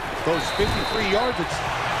between those 53 yards.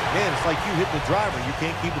 It's like you hit the driver. You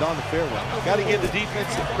can't keep it on the fairway. Got to give the defense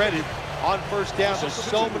some credit on first down. There's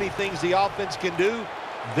so many things the offense can do.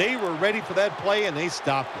 They were ready for that play, and they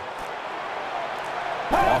stopped it.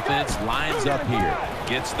 Offense lines up here.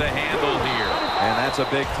 Gets the handle here. And that's a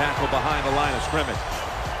big tackle behind the line of scrimmage.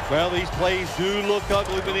 Well, these plays do look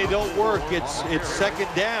ugly when they don't work. It's second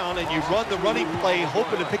down, and you run the running play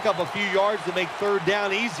hoping to pick up a few yards to make third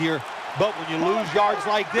down easier. But when you lose yards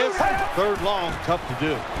like this, third long, tough to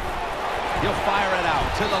do. He'll fire it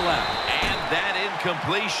out to the left. And that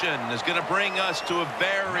incompletion is going to bring us to a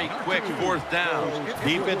very quick fourth down.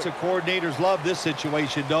 Defensive coordinators love this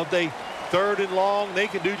situation, don't they? Third and long, they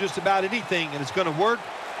can do just about anything, and it's going to work.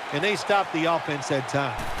 And they stop the offense that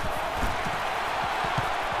time.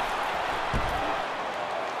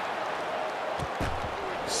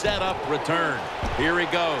 Set up, return. Here he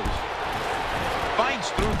goes.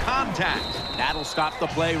 Fights through contact. That'll stop the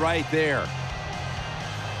play right there.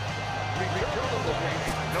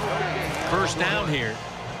 First down here.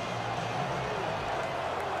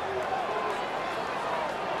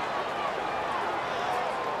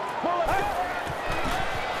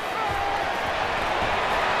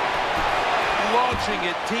 Launching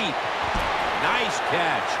it deep. Nice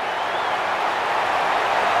catch.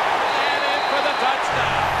 And in for the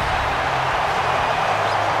touchdown.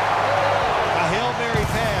 A Hail Mary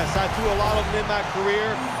pass. I threw a lot of them in my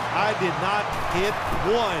career. I did not hit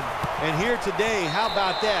one. And here today, how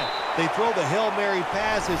about that? They throw the Hail Mary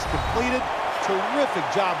pass. It's completed. Terrific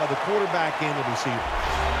job by the quarterback and the receiver.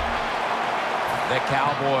 The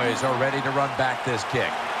Cowboys are ready to run back this kick.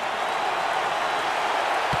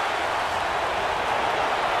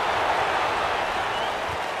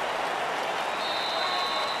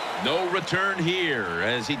 No return here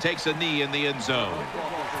as he takes a knee in the end zone.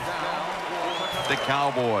 The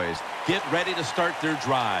Cowboys get ready to start their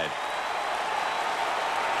drive.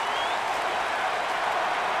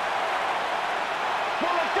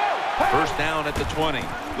 First down at the 20.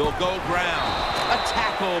 They'll go ground. A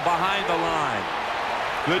tackle behind the line.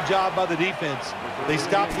 Good job by the defense. They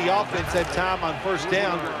stopped the offense that time on first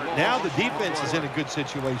down. Now the defense is in a good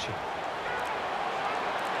situation.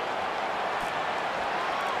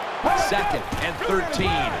 Second and 13.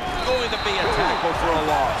 Going to be a tackle for a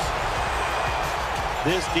loss.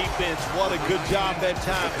 This defense, what a good job that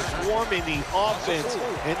time, swarming the offense,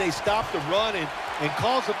 and they stop the run and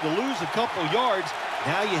cause them to lose a couple yards.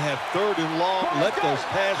 Now you have third and long. Let those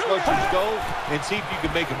pass rushers go and see if you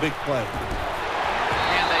can make a big play.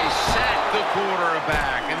 And they sack the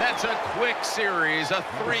quarterback, and that's a quick series, a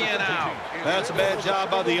 3-and-out. That's a bad job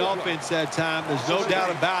by the offense that time. There's no doubt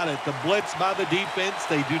about it. The blitz by the defense,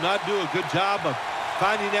 they do not do a good job of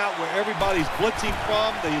finding out where everybody's blitzing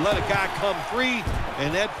from. They let a guy come free,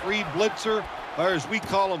 and that free blitzer, or as we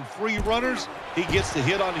call them, free runners, he gets the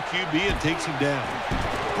hit on the QB and takes him down.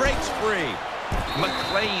 Breaks free.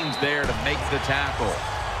 McLean's there to make the tackle.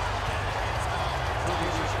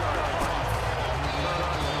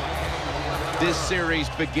 This series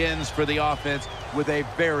begins for the offense with a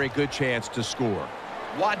very good chance to score.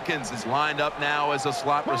 Watkins is lined up now as a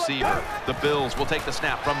slot receiver. The Bills will take the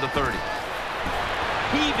snap from the 30.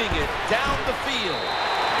 Heaving it down the field.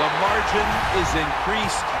 The margin is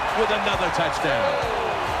increased with another touchdown.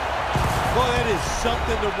 Boy, that is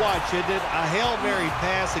something to watch, isn't it? A Hail Mary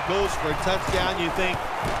pass that goes for a touchdown. You think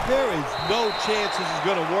there is no chance this is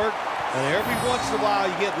going to work. And every once in a while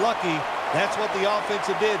you get lucky. That's what the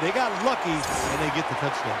offensive did. They got lucky, and they get the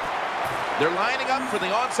touchdown. They're lining up for the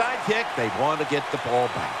onside kick. They want to get the ball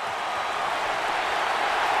back.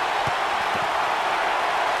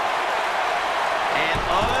 And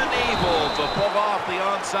unable to pull off the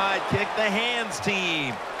onside kick, the hands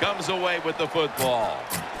team comes away with the football.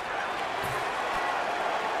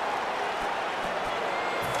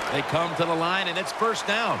 They come to the line, and it's first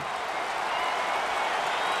down.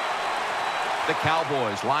 The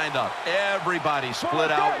Cowboys lined up. Everybody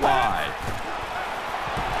split out wide.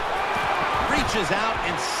 Reaches out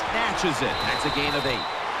and snatches it. That's a gain of 8.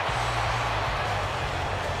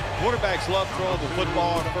 Quarterbacks love throwing the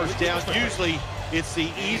football on first down. Usually, it's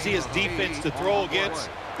the easiest defense to throw against.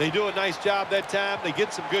 They do a nice job that time. They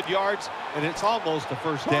get some good yards, and it's almost a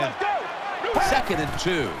first down. Second and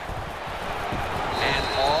 2. And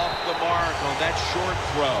off the mark on that short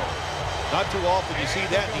throw. Not too often you see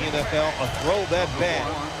that in the NFL, a throw that bad.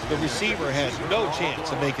 The receiver has no chance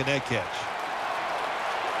of making that catch.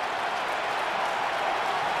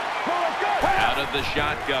 Out of the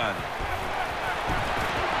shotgun.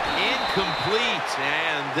 Incomplete,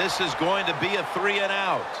 and this is going to be a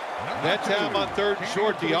 3-and-out. That time on 3rd and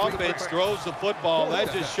short, the offense throws the football.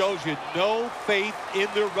 That just shows you no faith in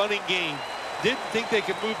their running game. Didn't think they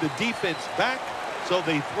could move the defense back, so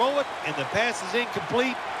they throw it, and the pass is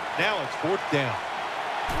incomplete. Now it's 4th down.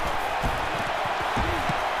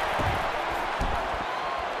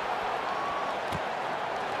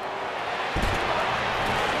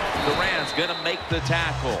 Durant's going to make the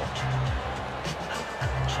tackle.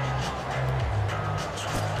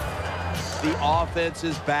 The offense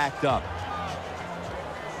is backed up.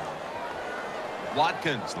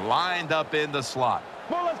 Watkins lined up in the slot.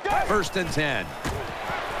 1st and 10.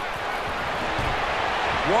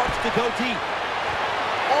 Wants to go deep.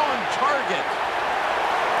 On target.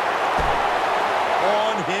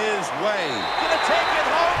 On his way. Gonna take it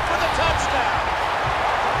home for the touchdown.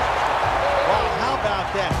 Wow, how about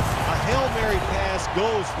that? A Hail Mary pass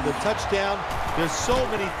goes for the touchdown. There's so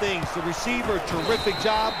many things. The receiver, terrific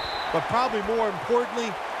job. But probably more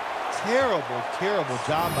importantly, terrible, terrible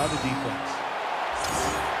job by the defense.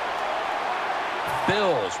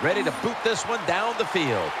 Bills ready to boot this one down the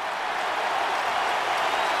field.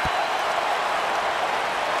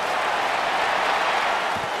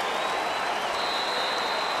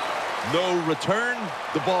 No return.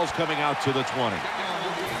 The ball's coming out to the 20.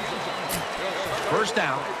 1st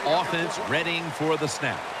down. Offense readying for the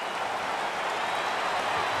snap.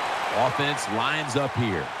 Offense lines up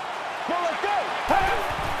here.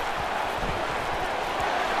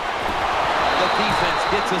 The defense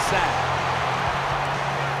gets a sack.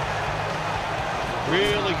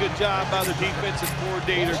 Really good job by the defensive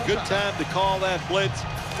coordinator. Good time to call that blitz.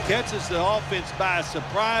 Catches the offense by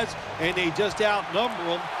surprise, and they just outnumber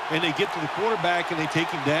them, and they get to the quarterback, and they take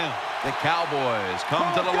him down. The Cowboys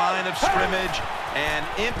come to the line of scrimmage and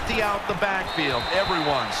empty out the backfield.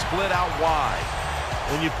 Everyone split out wide.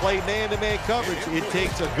 When you play man-to-man coverage, it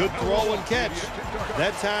takes a good throw and catch.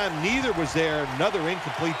 That time, neither was there. Another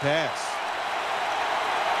incomplete pass.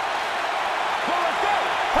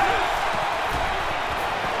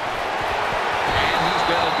 And he's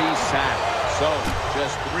going to be sacked. So,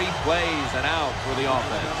 just 3 plays and out for the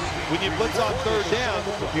offense. When you blitz on 3rd down,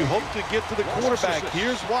 you hope to get to the quarterback.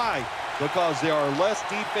 Here's why. Because there are less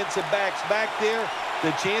defensive backs back there.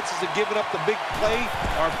 The chances of giving up the big play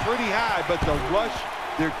are pretty high, but the rush,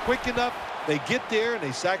 they're quick enough. They get there, and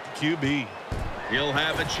they sack the QB. He'll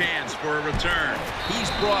have a chance for a return.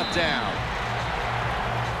 He's brought down.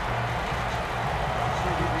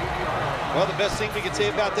 Well, the best thing we can say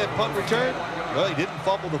about that punt return, well, he didn't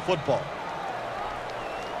fumble the football.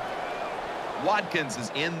 Watkins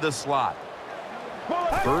is in the slot.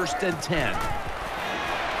 1st and 10.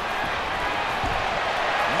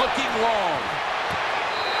 Looking long.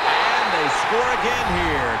 And they score again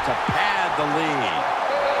here to pad the lead.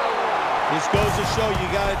 This goes to show you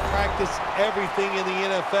got to practice everything in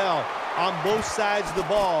the NFL. On both sides of the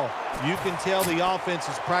ball, you can tell the offense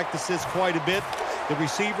has practiced this quite a bit. The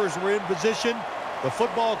receivers were in position. The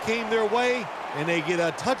football came their way, and they get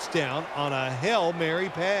a touchdown on a Hail Mary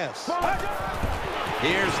pass.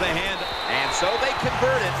 Here's the hand, and so they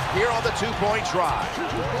convert it here on the 2-point try.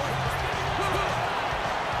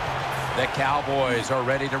 The Cowboys are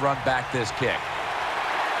ready to run back this kick.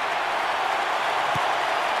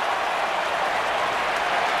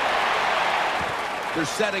 They're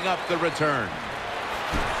setting up the return.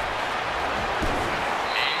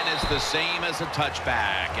 And it's the same as a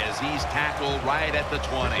touchback as he's tackled right at the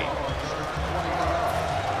 20.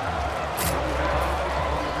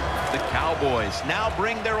 The Cowboys now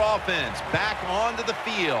bring their offense back onto the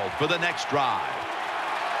field for the next drive.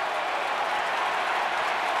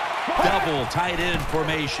 Double tight end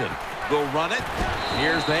formation. They'll run it.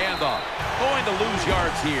 Here's the handoff. Going to lose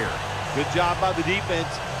yards here. Good job by the defense.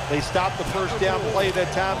 They stopped the 1st down play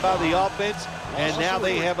that time by the offense, and now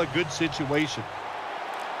they have a good situation.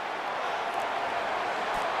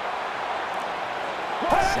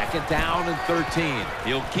 2nd down and 13.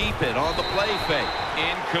 He'll keep it on the play fake.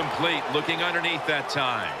 Incomplete. Looking underneath that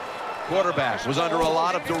time. Quarterback was under a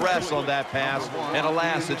lot of duress on that pass, and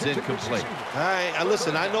alas, it's incomplete. All right,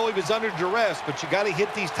 listen, I know he was under duress, but you got to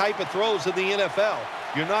hit these type of throws in the NFL.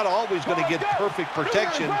 You're not always going to get perfect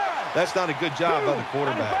protection. That's not a good job by the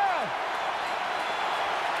quarterback.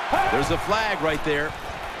 There's a flag right there.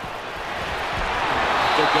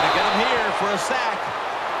 They're going to get him here for a sack.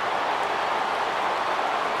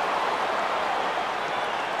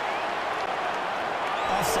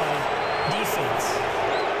 Offside. Defense.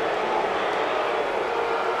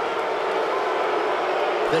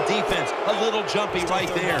 The defense a little jumpy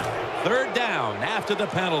right there. 3rd down after the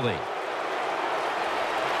penalty.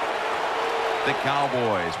 The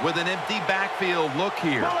Cowboys with an empty backfield look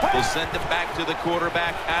here. Will send it back to the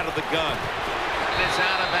quarterback out of the gun. And it's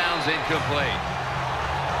out of bounds, incomplete.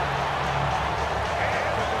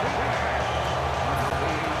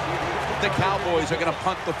 The Cowboys are going to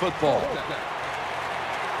punt the football.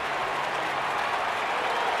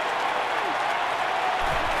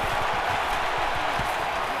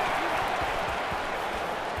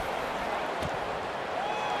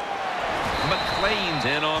 McLean's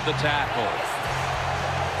in on the tackle.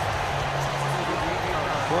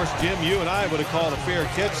 Of course, Jim, you and I would have called a fair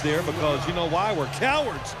catch there because you know why? We're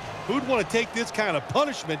cowards. Who'd want to take this kind of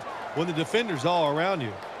punishment when the defender's all around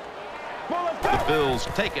you? The Bills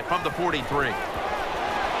take it from the 43. Looking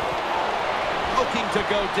to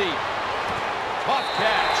go deep. Tough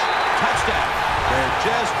catch. Touchdown. They're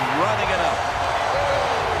just running it up.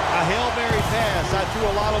 A Hail Mary pass. I threw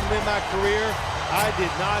a lot of them in my career. I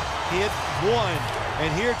did not hit one.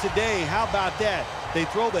 And here today, how about that? They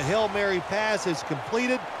throw the Hail Mary pass. It's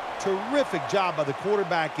completed. Terrific job by the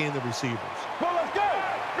quarterback and the receivers. Well, let's go.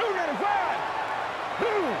 295.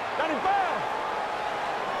 295.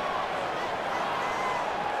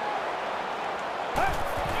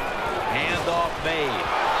 Handoff made.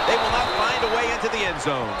 They will not find a way into the end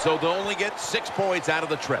zone, so they'll only get 6 points out of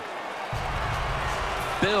the trip.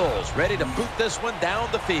 Bills ready to boot this one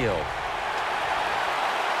down the field.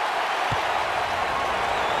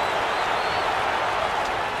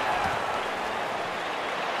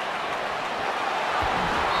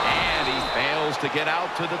 And he fails to get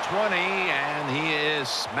out to the 20, and he is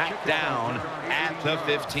smacked down at the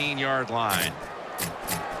 15-yard line.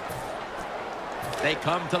 They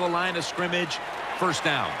come to the line of scrimmage. First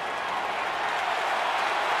down.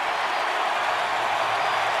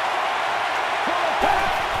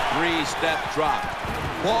 Three-step drop.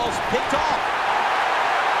 Ball's picked off.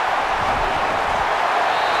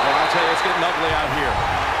 Well, I'll tell you, it's getting ugly out here.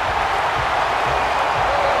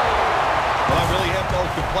 Well, I really have no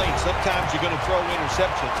complaints. Sometimes you're going to throw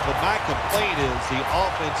interceptions, but my complaint is the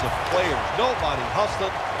offensive players. Nobody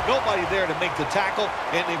hustling, nobody there to make the tackle,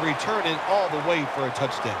 and they return it all the way for a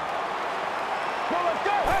touchdown.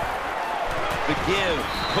 The give,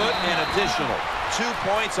 put an additional 2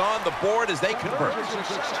 points on the board as they convert.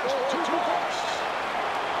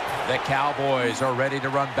 The Cowboys are ready to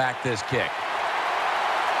run back this kick.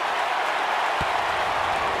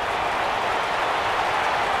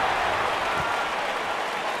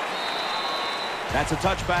 That's a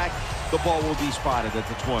touchback. The ball will be spotted at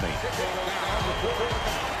the 20.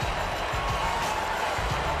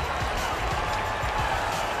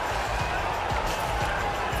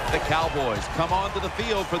 The Cowboys come onto the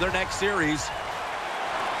field for their next series.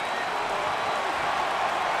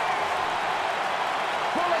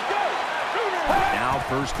 Now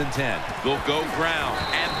 1st and 10. They'll go ground,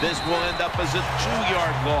 and this will end up as a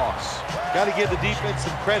 2-yard loss. Got to give the defense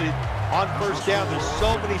some credit on first down. There's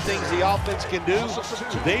so many things the offense can do.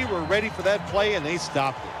 They were ready for that play, and they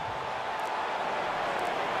stopped it.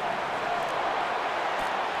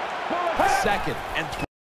 2nd and 20.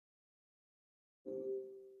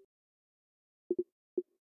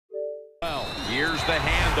 Here's the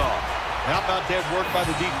handoff. How about that work by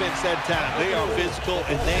the defense that time? They are physical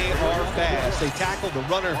and they are fast. They tackled the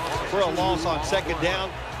runner for a loss on 2nd down.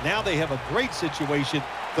 Now they have a great situation,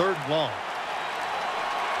 3rd and long.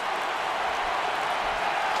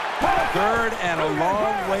 3rd and a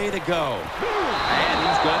long way to go. And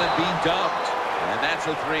he's going to be dumped. And that's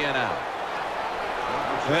a 3 and out.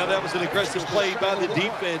 Well, that was an aggressive play by the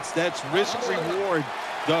defense. That's risk-reward.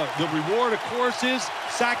 The reward, of course, is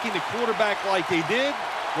sacking the quarterback like they did.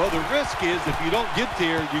 Well, the risk is if you don't get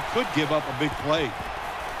there, you could give up a big play.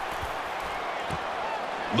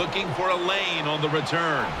 Looking for a lane on the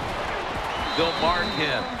return. They'll mark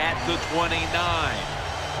him at the 29.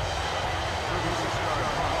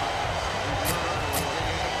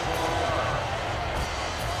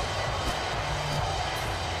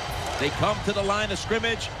 They come to the line of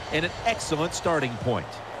scrimmage in an excellent starting point.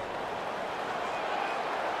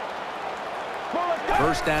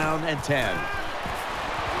 1st down and 10.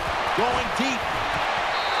 Going deep.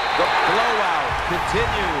 The blowout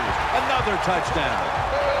continues. Another touchdown.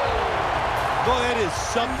 Well, that is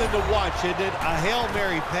something to watch, isn't it? A Hail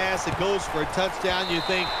Mary pass that goes for a touchdown. You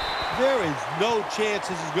think there is no chance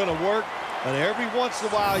this is going to work. But every once in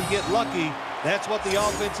a while you get lucky. That's what the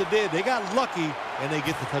offensive did. They got lucky, and they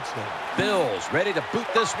get the touchdown. Bills ready to boot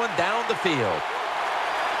this one down the field.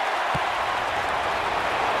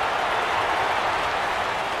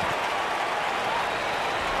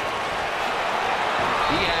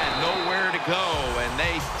 He had nowhere to go, and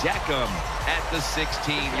they deck him at the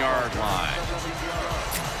 16-yard line.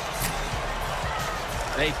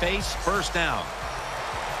 They face first down.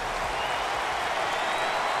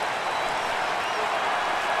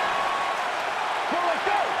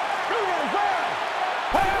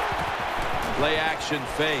 Play action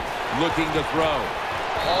fake, looking to throw.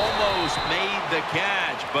 Almost made the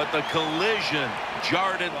catch, but the collision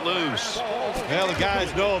jarred it loose. Well, the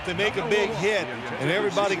guys know if they make a big hit and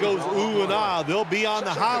everybody goes ooh and ah, they'll be on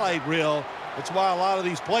the highlight reel. That's why a lot of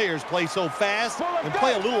these players play so fast and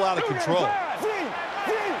play a little out of control.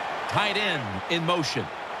 Tight end in motion.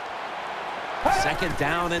 Second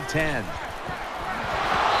down and 10.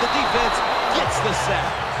 The defense gets the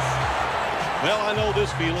sack. Well, I know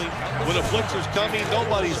this feeling. When a blitzer's coming,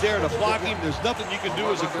 nobody's there to block him. There's nothing you can do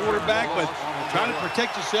as a quarterback, but try to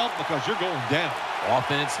protect yourself because you're going down.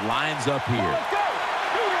 Offense lines up here.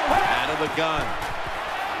 Out of the gun.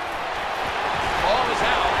 Ball is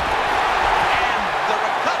out. And the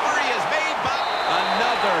recovery is made by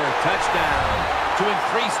another touchdown to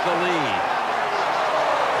increase the lead.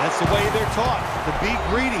 That's the way they're taught, to be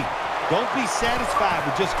greedy. Don't be satisfied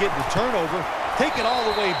with just getting the turnover. Take it all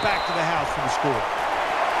the way back to the house for the score.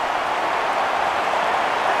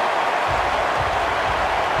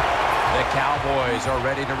 The Cowboys are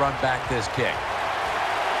ready to run back this kick.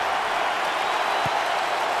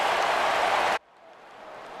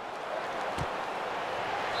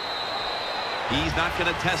 He's not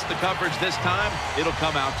going to test the coverage this time. It'll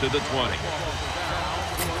come out to the 20.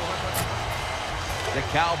 The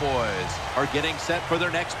Cowboys are getting set for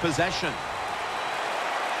their next possession.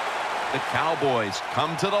 The Cowboys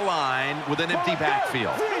come to the line with an empty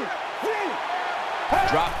backfield.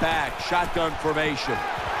 Drop back, shotgun formation.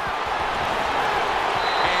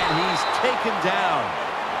 And he's taken down.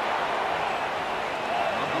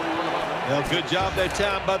 Well, good job that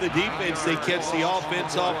time by the defense. They catch the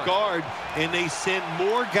offense off guard, and they send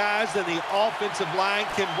more guys than the offensive line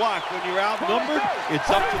can block. When you're outnumbered, it's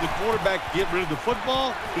up to the quarterback to get rid of the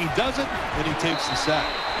football. He doesn't, and he takes the sack.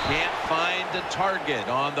 Can't find a target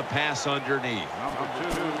on the pass underneath.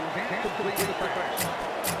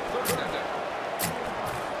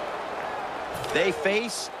 They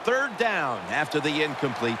face third down after the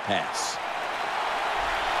incomplete pass.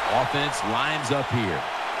 Offense lines up here.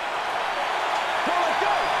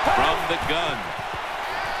 From the gun.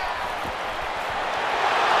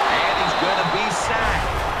 And he's going to be sacked.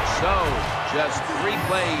 So, just 3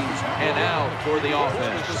 plays and out for the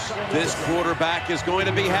offense. This quarterback is going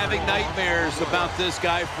to be having nightmares about this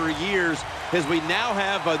guy for years, as we now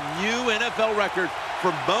have a new NFL record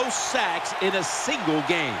for most sacks in a single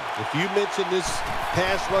game. If you mention this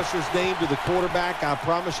pass rusher's name to the quarterback, I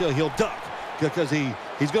promise you he'll duck, because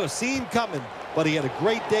he's going to see him coming. But he had a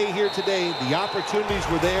great day here today. The opportunities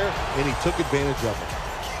were there, and he took advantage of them.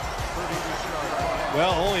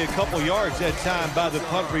 Well, only a couple yards that time by the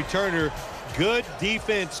punt returner. Good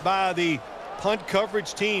defense by the punt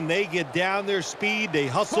coverage team. They get down their speed. They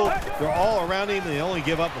hustle. They're all around him, and they only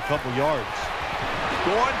give up a couple yards.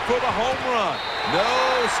 Going for the home run. No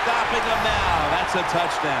stopping them now. That's a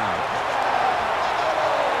touchdown.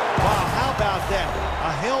 Wow, how about that?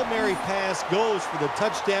 A Hail Mary pass goes for the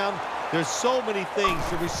touchdown. There's so many things.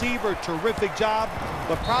 The receiver, terrific job,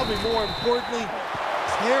 but probably more importantly,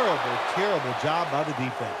 terrible job by the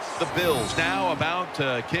defense. The Bills now about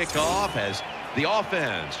to kick off as the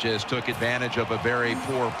offense just took advantage of a very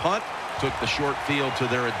poor punt, took the short field to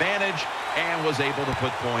their advantage, and was able to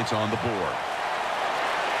put points on the board.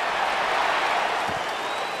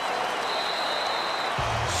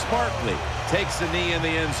 Smartly takes a knee in the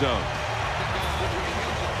end zone.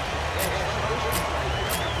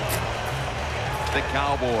 The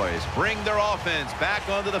Cowboys bring their offense back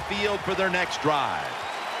onto the field for their next drive.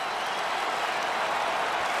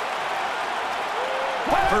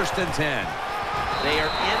 First and 10. They are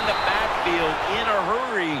in the backfield in a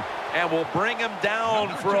hurry and will bring him down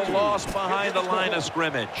for a loss behind the line of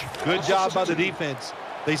scrimmage. Good job by the defense.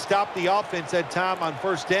 They stopped the offense that time on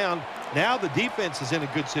first down. Now the defense is in a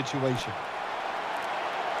good situation.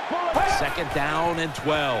 Second down and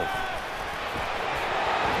 12.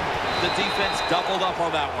 The defense doubled up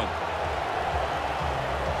on that one.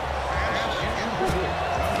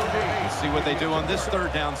 Let's see what they do on this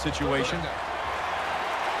third down situation.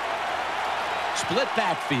 Split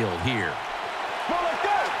backfield here.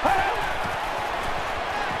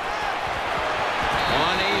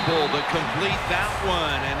 Unable to complete that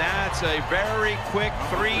one, and that's a very quick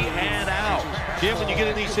 3 and out. Jim, when you get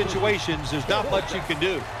in these situations, there's not much you can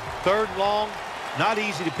do. Third and long, not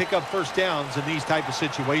easy to pick up first downs in these type of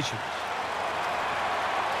situations.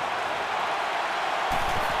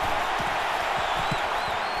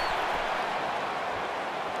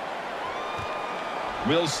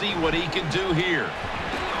 We'll see what he can do here.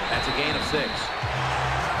 That's a gain of 6.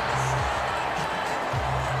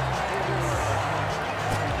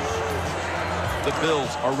 The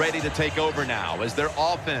Bills are ready to take over now as their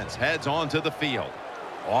offense heads onto the field.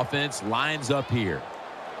 Offense lines up here.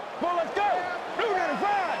 Well, let's go. Blue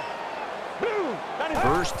 95. Blue 95.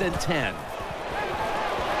 First and 10.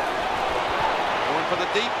 Going for the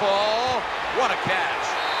deep ball. What a catch.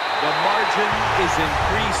 The margin is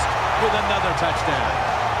increased with another touchdown.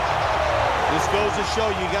 This goes to show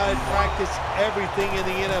you got to practice everything in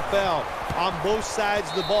the NFL. On both sides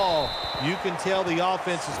of the ball, you can tell the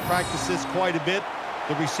offense has practiced this quite a bit.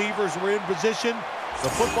 The receivers were in position. The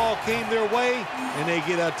football came their way, and they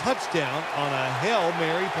get a touchdown on a Hail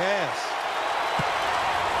Mary pass.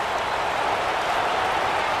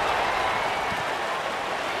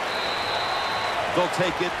 They'll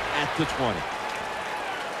take it at the 20.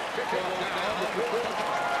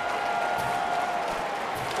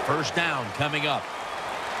 First down coming up.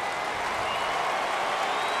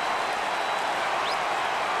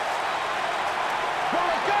 Well,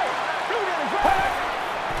 let's go. Blue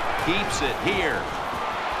 95. Keeps it here.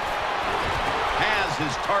 Has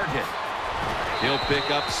his target. He'll pick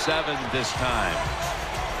up 7 this time.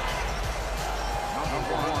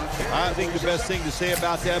 I think the best thing to say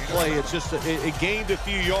about that play, it's just it gained a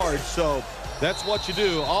few yards, so that's what you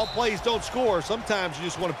do. All plays don't score. Sometimes you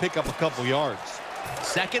just want to pick up a couple yards.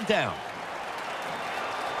 Second down.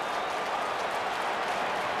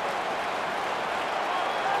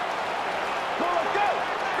 Well, let's go.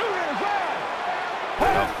 Blue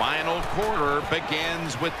 95. The final quarter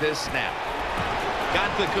begins with this snap.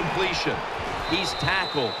 Got the completion. He's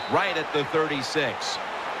tackled right at the 36.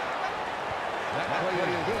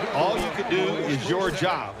 All you can do is your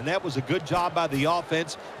job, and that was a good job by the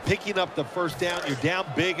offense, picking up the first down. You're down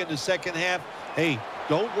big in the second half. Hey,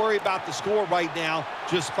 don't worry about the score right now.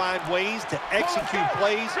 Just find ways to execute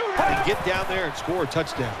plays and get down there and score a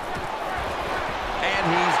touchdown. And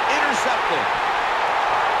he's intercepted.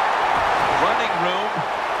 Running room.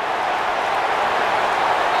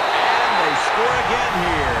 And they score again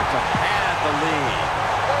here to pad the lead.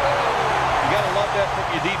 You got to love that from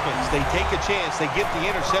your defense. They take a chance. They get the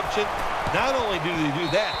interception. Not only do they do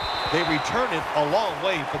that, they return it a long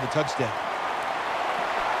way for the touchdown.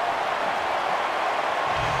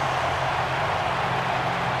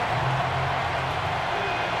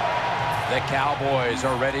 The Cowboys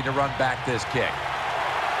are ready to run back this kick.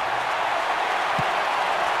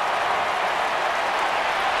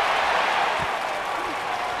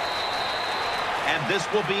 And this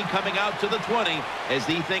will be coming out to the 20 as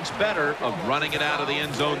he thinks better of running it out of the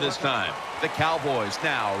end zone this time. The Cowboys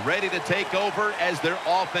now ready to take over as their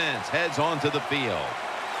offense heads onto the field.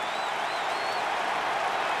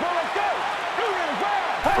 Well, let's go. Blue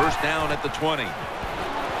 95. First down at the 20.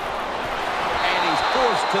 And he's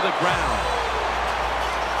forced to the ground.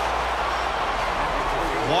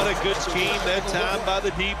 What a good scheme that time by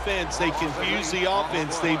the defense. They confuse the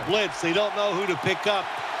offense. They blitz. They don't know who to pick up.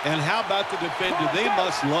 And how about the defender? They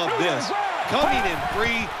must love this. Coming in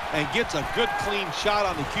free and gets a good clean shot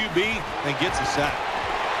on the QB and gets a sack.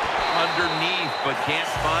 Underneath, but can't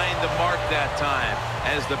find the mark that time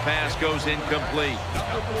as the pass goes incomplete.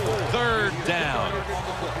 Third down.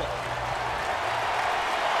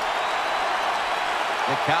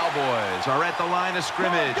 The Cowboys are at the line of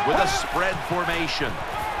scrimmage with a spread formation.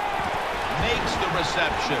 Makes the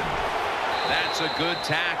reception. That's a good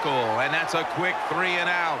tackle, and that's a quick 3 and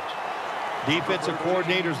out. Defensive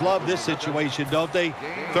coordinators love this situation, don't they?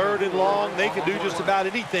 Third and long, they can do just about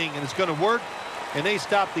anything, and it's going to work, and they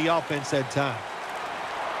stop the offense that time.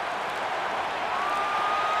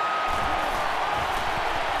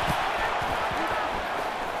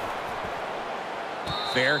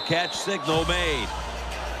 Fair catch signal made.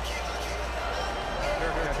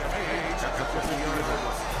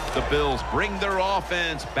 The Bills bring their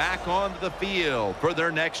offense back onto the field for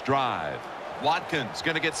their next drive. Watkins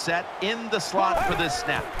going to get set in the slot for this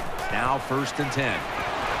snap. Now first and 10.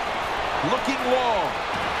 Looking long.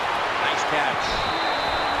 Nice catch.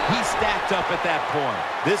 He stacked up at that point.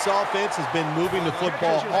 This offense has been moving the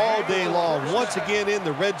football all day long. Once again in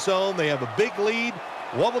the red zone, they have a big lead.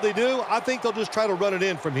 What will they do? I think they'll just try to run it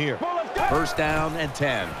in from here. First down and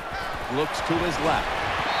 10. Looks to his left.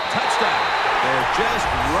 Touchdown. They're just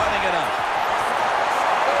running it up.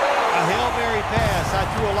 A Hail Mary pass. I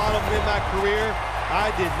threw a lot of them in my career.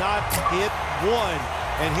 I did not hit one.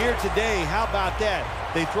 And here today, how about that?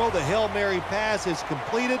 They throw the Hail Mary pass. It's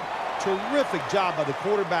completed. Terrific job by the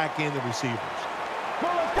quarterback and the receivers.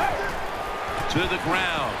 To the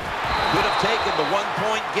ground. Could have taken the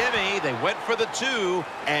 1-point gimme. They went for the 2,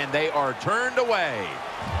 and they are turned away.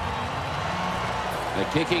 The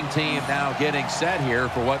kicking team now getting set here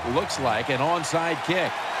for what looks like an onside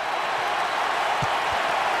kick.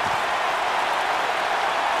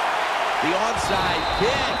 The onside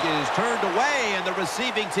kick is turned away, and the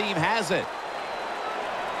receiving team has it.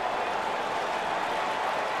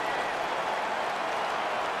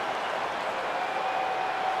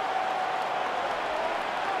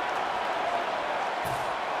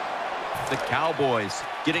 The Cowboys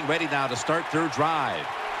getting ready now to start their drive.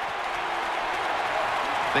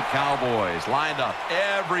 The Cowboys lined up.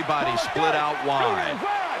 Everybody split out wide.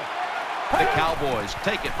 The Cowboys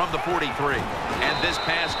take it from the 43. And this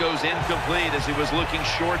pass goes incomplete as he was looking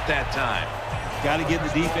short that time. Got to give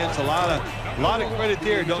the defense a lot of credit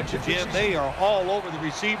there, don't you, Jim? They are all over the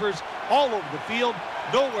receivers, all over the field,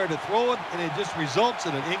 nowhere to throw it, and it just results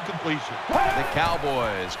in an incompletion. The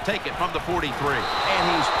Cowboys take it from the 43, and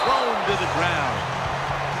he's thrown to the ground.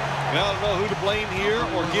 Well, I don't know who to blame here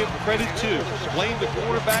or give credit to. Blame the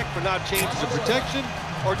quarterback for not changing the protection,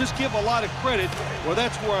 or just give a lot of credit. Well,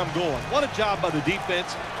 that's where I'm going. What a job by the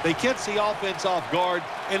defense. They catch the offense off guard,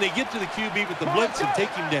 and they get to the QB with the blitz and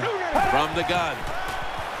take him down. From the gun.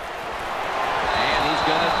 And he's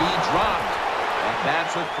going to be dropped. And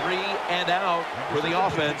that's a 3-and-out for the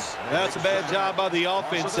offense. That's a bad job by the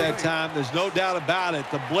offense that time. There's no doubt about it.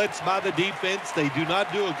 The blitz by the defense, they do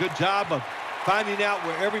not do a good job of finding out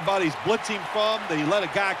where everybody's blitzing from. They let a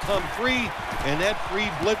guy come free, and that free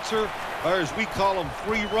blitzer, or as we call them,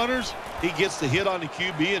 free runners, he gets the hit on the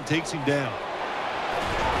QB and takes him down.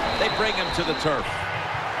 They bring him to the turf.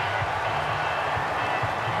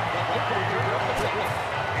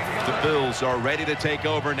 The Bills are ready to take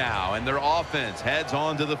over now, and their offense heads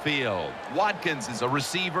onto the field. Watkins is a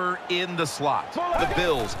receiver in the slot. The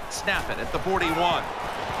Bills snap it at the 41.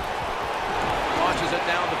 Launches it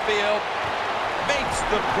down the field. Makes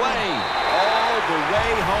the play all the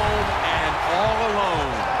way home and all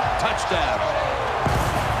alone. Touchdown.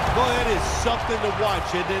 Boy, that is something to watch,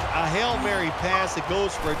 isn't it? A Hail Mary pass that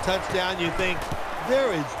goes for a touchdown. You think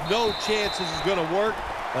there is no chance this is going to work,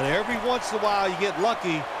 but every once in a while you get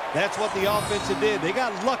lucky. That's what the offense did. They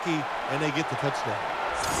got lucky, and they get the touchdown.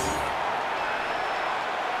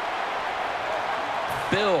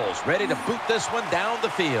 Bills ready to boot this one down the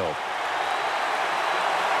field.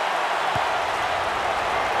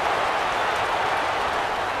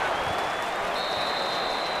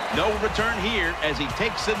 No return here as he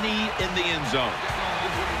takes a knee in the end zone.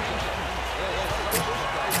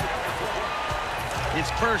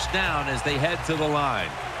 It's first down as they head to the line.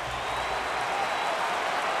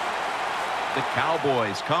 The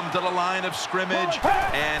Cowboys come to the line of scrimmage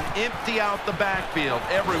and empty out the backfield.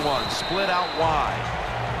 Everyone split out wide.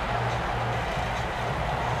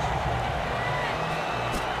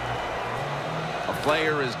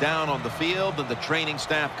 Player is down on the field, and the training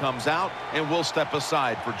staff comes out, and we'll step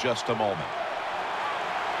aside for just a moment.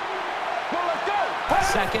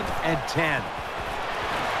 2nd and 10.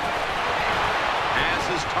 As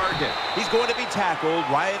his target, he's going to be tackled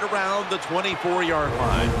right around the 24-yard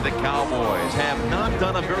line. The Cowboys have not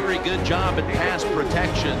done a very good job at pass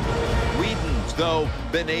protection. Whedon's, though,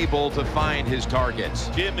 been able to find his targets.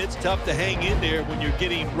 Jim, it's tough to hang in there when you're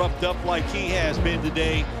getting roughed up like he has been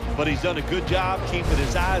today. But he's done a good job keeping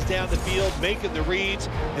his eyes down the field, making the reads,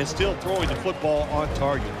 and still throwing the football on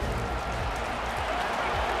target.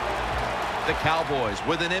 The Cowboys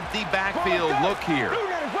with an empty backfield look here.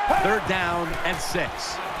 3rd down and 6.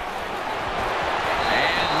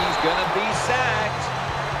 And he's going to be sacked.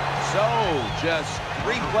 So just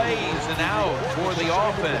 3 plays and out for the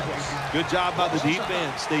offense. Good job by the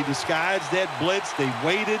defense. They disguised that blitz. They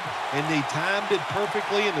waited, and they timed it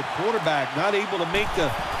perfectly. And the quarterback not able to make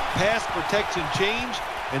the pass protection change,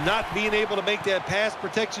 and not being able to make that pass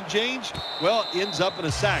protection change, well, ends up in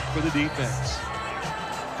a sack for the defense.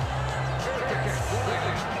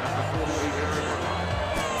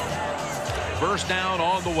 First down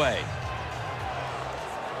on the way.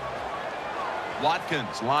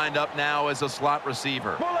 Watkins lined up now as a slot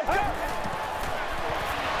receiver.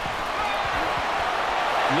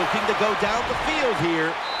 Looking to go down the field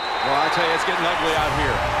here. Well, I tell you, it's getting ugly out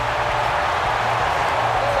here.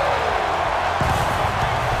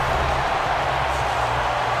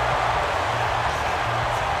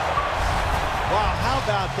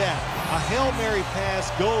 About that, a Hail Mary pass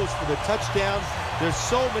goes for the touchdown. There's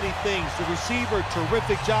so many things. The receiver,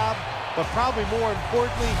 terrific job, but probably more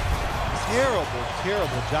importantly,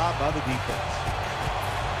 terrible job by the defense.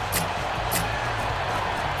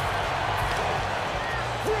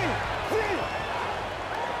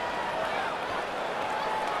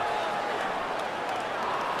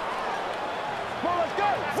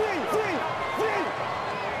 Free, free, free.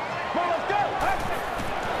 Come on, let's go.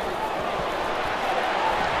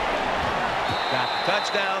 Got the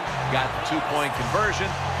touchdown, got the two-point conversion.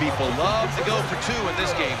 People love to go for two in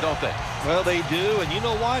this game, don't they? Well, they do, and you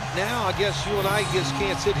know what? Now I guess you and I just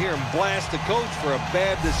can't sit here and blast the coach for a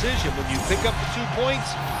bad decision. When you pick up the 2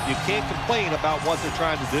 points, you can't complain about what they're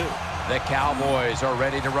trying to do. The Cowboys are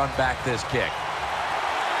ready to run back this kick.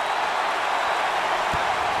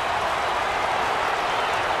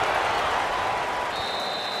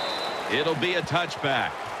 It'll be a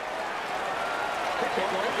touchback.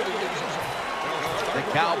 The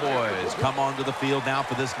Cowboys come onto the field now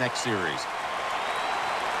for this next series.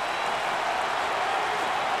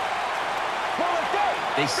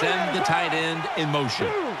 They send the tight end in motion.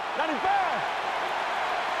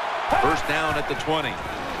 First down at the 20.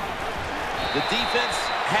 The defense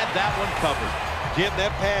had that one covered. Jim,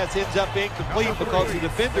 that pass ends up incomplete because the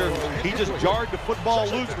defender, he just jarred the football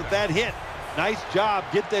loose with that hit. Nice job.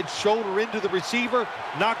 Get that shoulder into the receiver,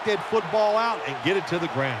 knock that football out, and get it to the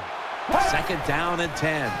ground. Second down and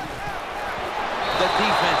 10. The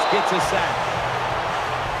defense gets a sack.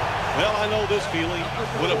 Well, I know this feeling.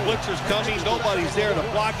 When a blitzer's coming, nobody's there to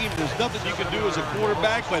block him. There's nothing you can do as a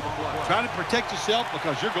quarterback, but try to protect yourself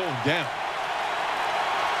because you're going down.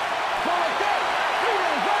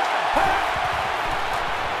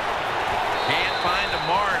 Can't find a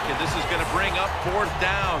mark, and this is going to bring up fourth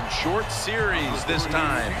down. Short series this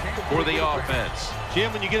time for the offense.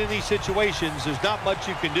 Jim, when you get in these situations, there's not much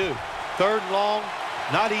you can do. Third and long,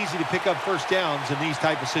 not easy to pick up first downs in these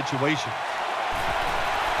type of situations.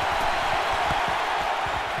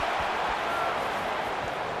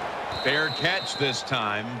 Fair catch this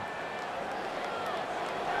time.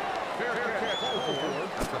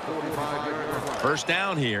 First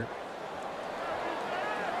down here.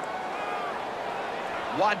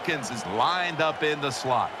 Watkins is lined up in the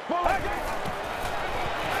slot. Airing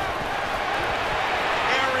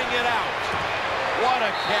it out. What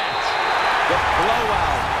a catch. The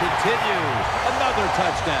blowout continues. Another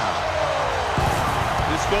touchdown.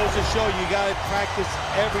 This goes to show you got to practice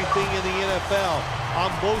everything in the NFL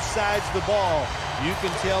on both sides of the ball. You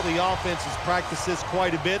can tell the offense has practiced this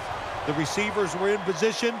quite a bit. The receivers were in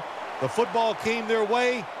position. The football came their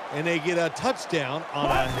way, and they get a touchdown on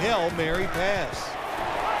a Hail Mary pass.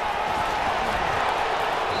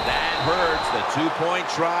 That hurts. The two-point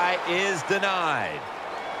try is denied.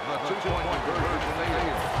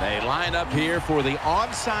 They line up here for the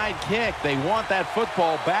onside kick. They want that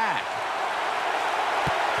football back.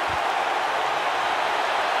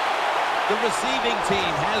 The receiving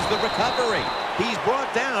team has the recovery. He's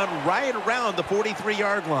brought down right around the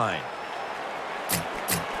 43-yard line.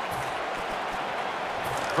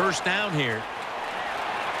 First down here.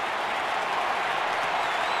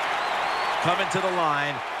 Coming to the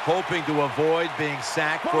line, hoping to avoid being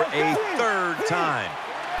sacked for a third time.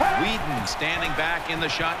 Whedon standing back in the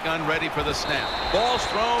shotgun, ready for the snap. Ball's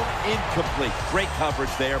thrown, incomplete. Great coverage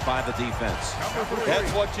there by the defense.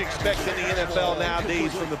 That's what you expect in the NFL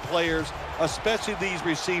nowadays from the players, especially these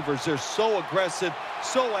receivers. They're so aggressive,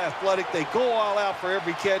 so athletic. They go all out for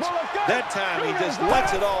every catch. That time he just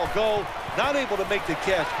lets it all go. Not able to make the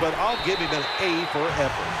catch, but I'll give him an A for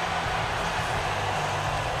effort.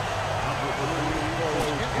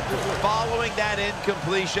 Following that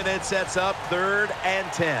incompletion, it sets up 3rd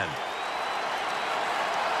and 10.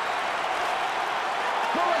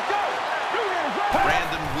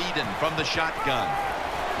 Brandon Whedon from the shotgun.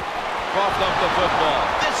 Coughed up the football.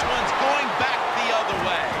 This one's going back the other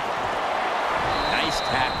way. Nice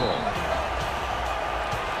tackle.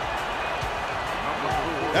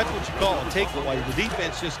 That's what you call a takeaway. The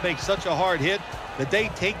defense just makes such a hard hit that they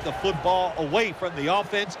take the football away from the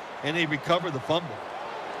offense and they recover the fumble.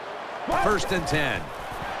 1st and 10.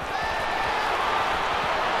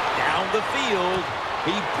 Down the field.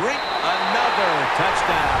 He brings another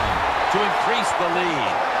touchdown to increase the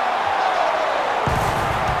lead.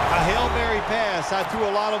 A Hail Mary pass. I threw a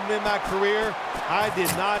lot of them in my career. I did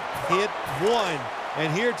not hit one.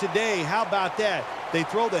 And here today, how about that? They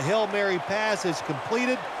throw the Hail Mary pass. It's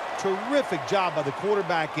completed. Terrific job by the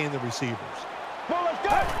quarterback and the receivers.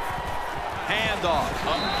 Handoff.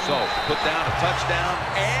 So put down a touchdown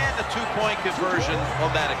and a two-point conversion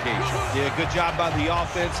on that occasion. Yeah, good job by the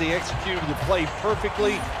offense. They executed the play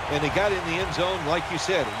perfectly, and they got in the end zone, like you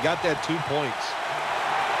said, and got that 2 points.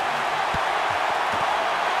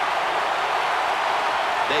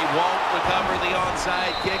 They won't recover the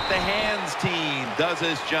onside kick. The hands team does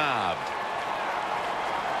his job.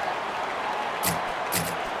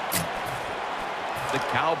 The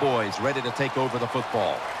Cowboys ready to take over the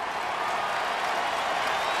football.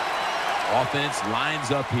 Offense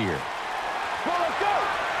lines up here. Well, let's go.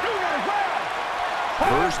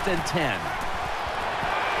 1st and 10.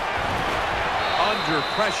 Under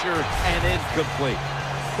pressure and incomplete.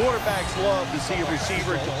 Quarterbacks love to see a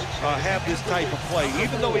receiver have this type of play.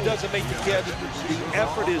 Even though he doesn't make the catch, the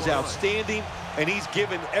effort is outstanding, and he's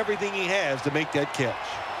given everything he has to make that catch.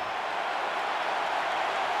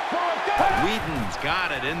 Whedon's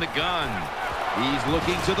got it in the gun. He's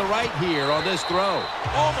looking to the right here on this throw.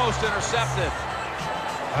 Almost intercepted.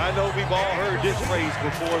 I know we've all heard this phrase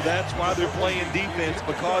before. That's why they're playing defense,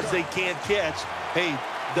 because they can't catch. Hey,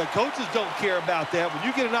 the coaches don't care about that. When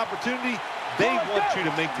you get an opportunity, they want you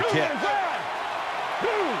to make the catch.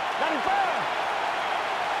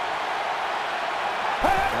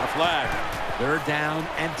 Got a flag. 3rd down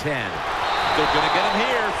and 10. They're going to get him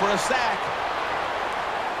here for a sack.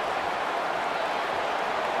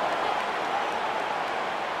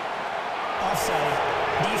 Offside.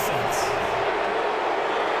 Defense.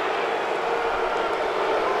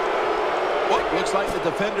 Looks like the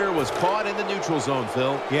defender was caught in the neutral zone,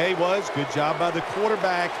 Phil. Yeah, he was. Good job by the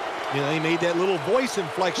quarterback. You know, he made that little voice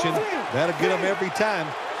inflection. That'll get him every time.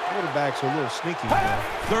 Quarterbacks are a little sneaky.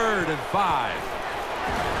 3rd and 5.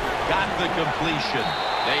 Got the completion.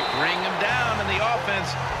 They bring him down, and the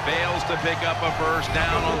offense fails to pick up a 1st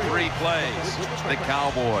down on 3 plays. The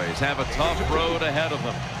Cowboys have a tough road ahead of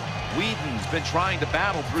them. Whedon's been trying to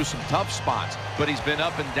battle through some tough spots, but he's been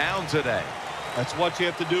up and down today. That's what you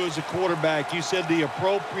have to do as a quarterback. You said the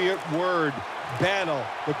appropriate word, battle.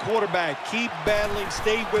 The quarterback, keep battling,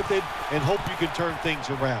 stay with it, and hope you can turn things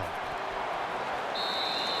around.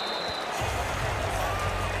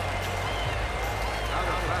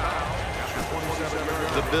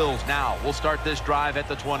 The Bills now will start this drive at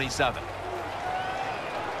the 27.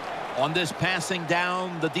 On this passing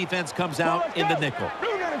down, the defense comes out in the nickel.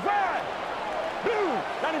 Blue 95. Blue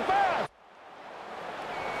 95.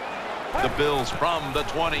 The Bills from the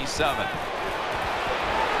 27.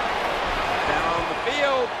 Down the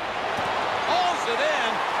field. Hauls it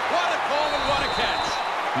in. What a call and what a catch.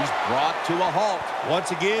 He's brought to a halt.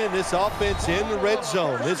 Once again, this offense in the red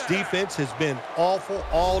zone. This defense has been awful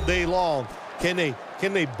all day long. Can they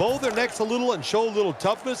bow their necks a little and show a little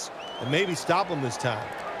toughness and maybe stop them this time?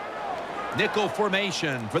 Nickel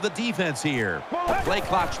formation for the defense here. Play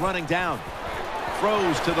clock's running down.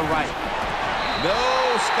 Throws to the right. No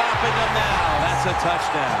stopping them now. That's a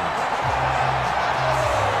touchdown.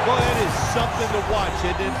 Well, it is something to watch,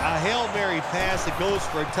 isn't it? A Hail Mary pass that goes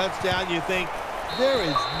for a touchdown. You think there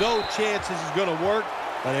is no chance this is going to work.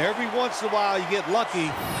 But every once in a while you get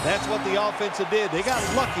lucky. That's what the offensive did. They got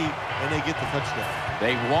lucky, and they get the touchdown.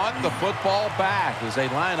 They want the football back as they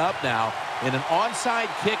line up now in an onside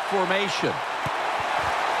kick formation.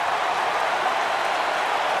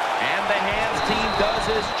 And the hands team does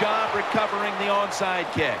his job recovering the onside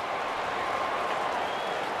kick.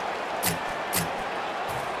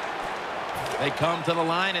 They come to the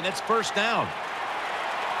line, and it's 1st down.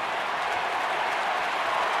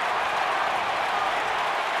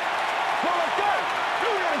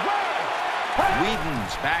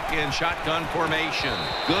 Whedon's back in shotgun formation.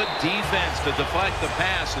 Good defense to deflect the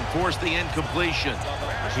pass and force the incompletion.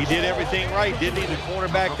 He did everything right, didn't he, the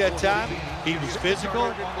cornerback that time? He was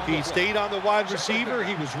physical. He stayed on the wide receiver.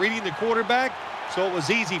 He was reading the quarterback, so it was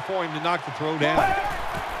easy for him to knock the throw down.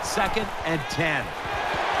 2nd and 10.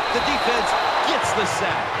 The defense gets the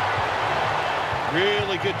sack.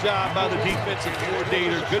 Really good job by the defensive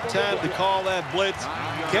coordinator. Good time to call that blitz.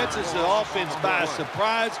 Catches the offense by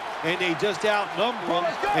surprise, and they just outnumber them,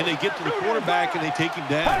 and they get to the quarterback, and they take him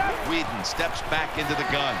down. Whedon steps back into the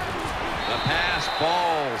gun. The pass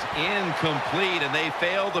falls incomplete, and they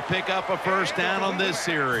fail to pick up a 1st down on this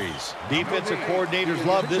series. Defensive coordinators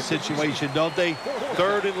love this situation, don't they?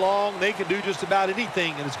 3rd and long, they can do just about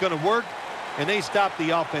anything, and it's going to work, and they stop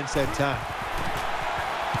the offense that time.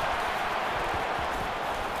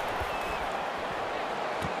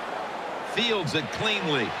 Fields it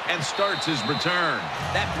cleanly and starts his return.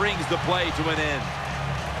 That brings the play to an end.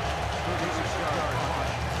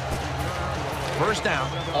 1st down,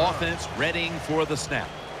 offense readying for the snap.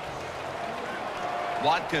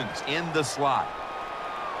 Watkins in the slot.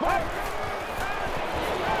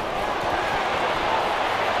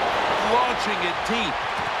 Launching it deep.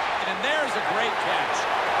 And there's a great catch.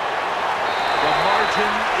 The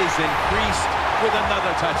margin is increased with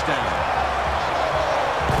another touchdown.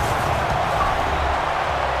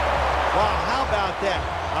 Wow, how about that?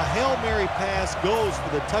 A Hail Mary pass goes for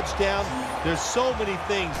the touchdown. There's so many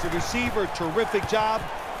things. The receiver, terrific job,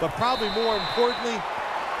 but probably more importantly,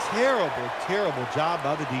 terrible, terrible job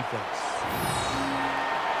by the defense.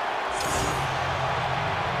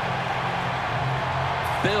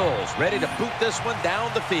 Bills ready to boot this one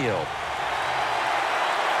down the field.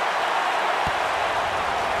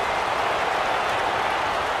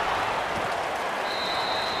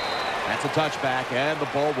 That's a touchback, and the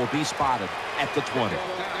ball will be spotted at the 20.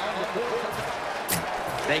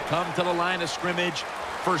 They come to the line of scrimmage.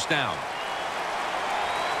 First down.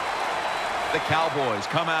 The Cowboys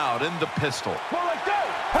come out in the pistol. And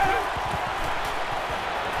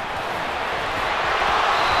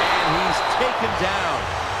he's taken down.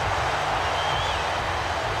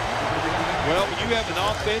 Well, when you have an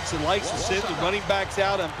offense that likes to send the running backs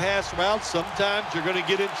out on pass routes, sometimes you're going to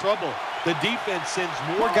get in trouble. The defense sends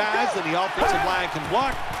more guys than the offensive line can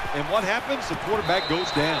block. And what happens? The quarterback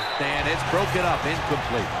goes down. And it's broken up,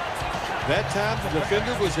 incomplete. That time, the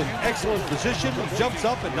defender was in excellent position. He jumps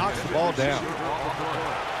up and knocks the ball down.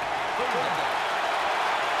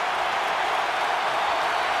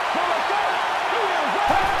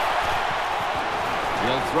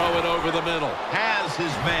 He'll throw it over the middle. Has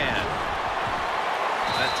his man.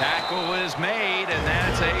 The tackle is made, and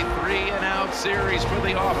that's a 3-and-out series for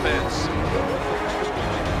the offense.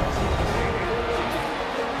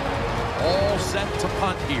 All set to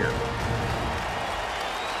punt here.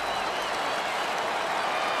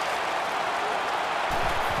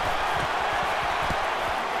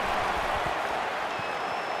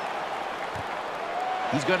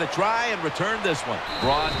 He's going to try and return this one.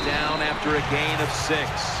 Brought down after a gain of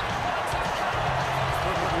 6.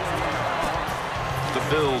 The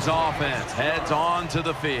Bills offense heads on to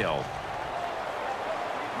the field.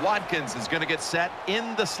 Watkins is going to get set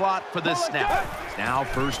in the slot for this snap. Now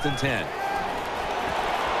 1st and 10.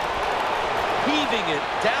 Heaving it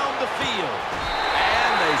down the field.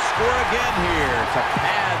 And they score again here to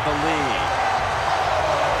pad the lead.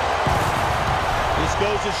 This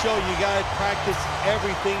goes to show you got to practice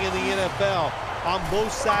everything in the NFL. On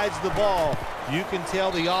both sides of the ball, you can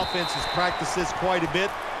tell the offense has practiced this quite a bit.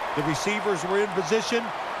 The receivers were in position.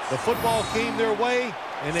 The football came their way,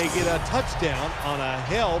 and they get a touchdown on a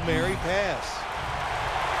Hail Mary pass.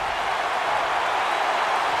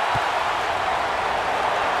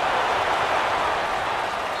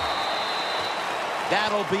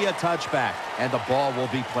 That'll be a touchback, and the ball will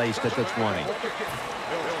be placed at the 20.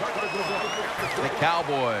 The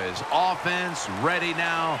Cowboys offense ready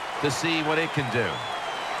now to see what it can do.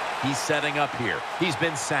 He's setting up here. He's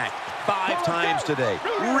been sacked 5 times today.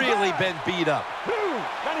 Really been beat up.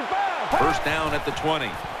 First down at the 20.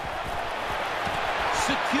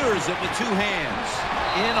 Secures it with 2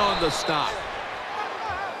 hands. In on the stop.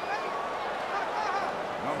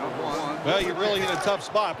 Well, you're really in a tough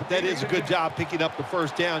spot, but that is a good job picking up the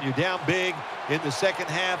first down. You're down big in the second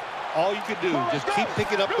half. All you can do, just keep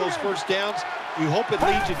picking up those first downs. You hope it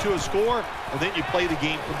leads you to a score, and then you play the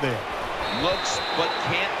game from there. Looks but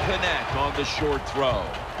can't connect on the short throw.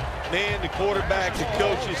 Man, the quarterback, the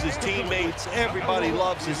coaches, his teammates, everybody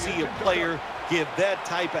loves to see a player give that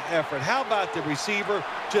type of effort. How about the receiver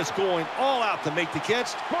just going all out to make the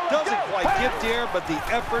catch? Doesn't quite get there, but the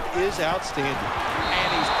effort is outstanding. And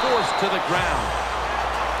he's forced to the ground.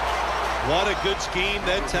 What a good scheme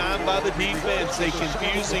that time by the defense. They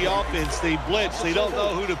confuse the offense. They blitz. They don't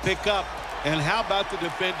know who to pick up. And how about the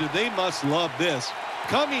defender? They must love this.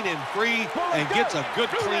 Coming in free and gets a good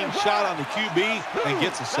clean shot on the QB and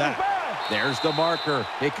gets a sack. There's the marker.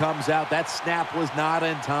 It comes out. That snap was not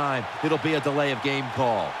in time. It'll be a delay of game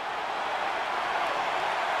call.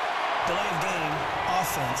 Delay of game,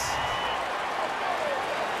 offense.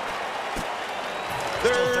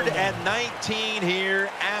 3rd and 19 here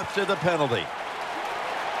after the penalty.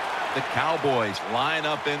 The Cowboys line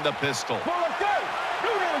up in the pistol.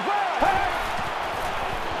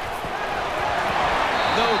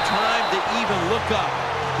 No time to even look up.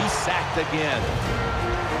 He's sacked again.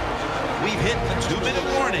 We've hit the 2-minute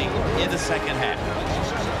warning in the second half.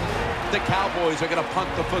 The Cowboys are going to punt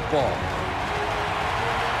the football.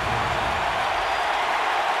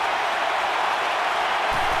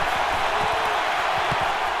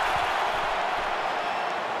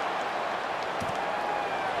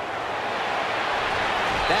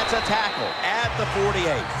 That's a tackle at the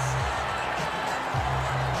 48.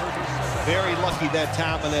 Very lucky that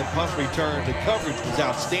time on that punt return. The coverage was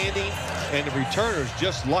outstanding, and the returner's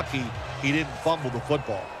just lucky he didn't fumble the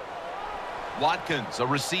football. Watkins, a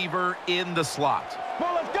receiver in the slot.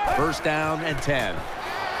 First down and 10.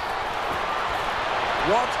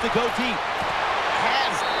 Wants to go deep.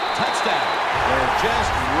 Has touchdown. They're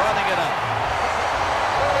just running it up.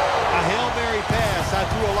 A Hail Mary pass. I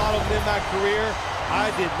threw a lot of them in my career.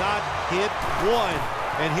 I did not hit one.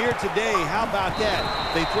 And here today, how about that?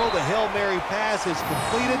 They throw the Hail Mary pass. It's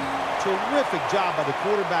completed. Terrific job by the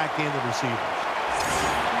quarterback and the receivers.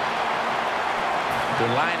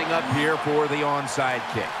 They're lining up here for the onside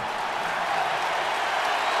kick.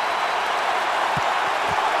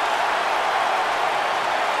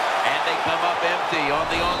 And they come up empty on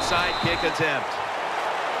the onside kick attempt.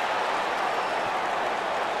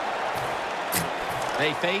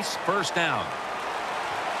 They face first down.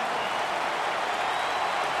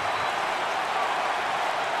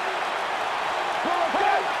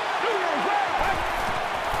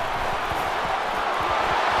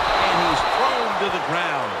 To the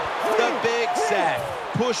ground. The big sack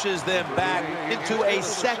pushes them back into a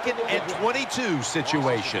 2nd and 22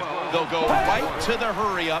 situation. They'll go right to the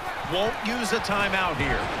hurry up. Won't use a timeout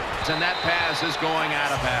here. And that pass is going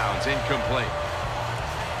out of bounds. Incomplete.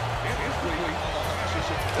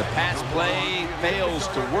 The pass play fails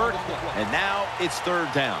to work, and now it's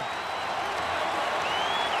 3rd down.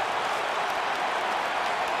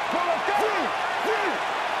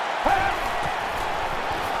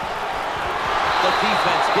 The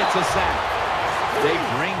defense gets a sack. They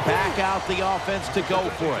bring back out the offense to go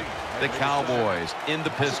for it. The Cowboys in the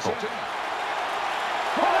pistol. The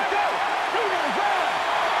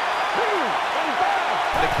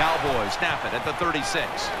Cowboys snap it at the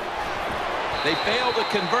 36. They fail to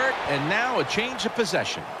convert, and now a change of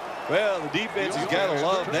possession. Well, the defense has got to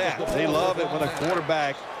love that. They love it when a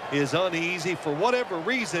quarterback is uneasy for whatever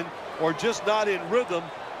reason or just not in rhythm.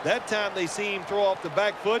 That time they see him throw off the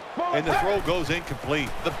back foot, and the throw goes incomplete.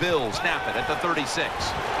 The Bills snap it at the 36.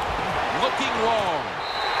 Looking long.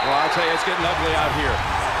 Well, I'll tell you, it's getting ugly out here.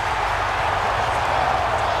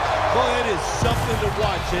 Boy, it is something to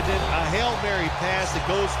watch, isn't it? A Hail Mary pass that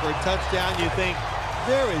goes for a touchdown. You think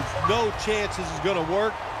there is no chance this is going to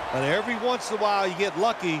work, but every once in a while you get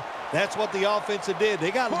lucky. That's what the offensive did. They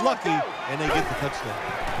got lucky, and they get the touchdown.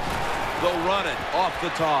 They'll run it off the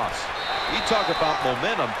toss. You talk about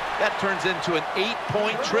momentum. That turns into an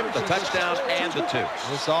 8-point trip, the touchdown and the 2.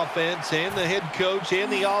 This offense and the head coach and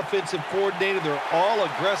the offensive coordinator, they're all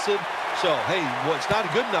aggressive. So, hey, well, it's not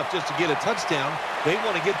good enough just to get a touchdown. They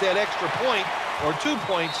want to get that extra point or 2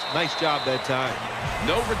 points. Nice job that time.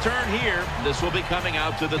 No return here. This will be coming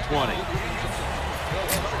out to the 20.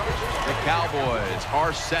 The Cowboys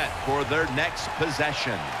are set for their next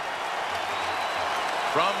possession.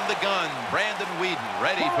 From the gun, Brandon Weeden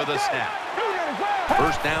ready for the snap.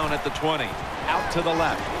 First down at the 20. Out to the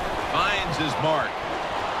left. Finds his mark.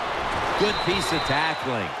 Good piece of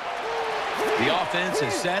tackling. The offense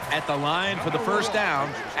is set at the line for the first down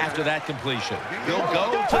after that completion. They'll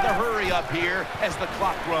go to the hurry up here as the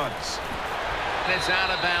clock runs. And it's out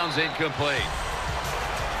of bounds, incomplete.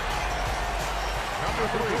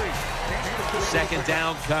 Second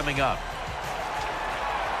down coming up.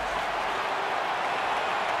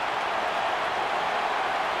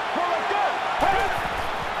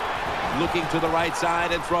 Looking to the right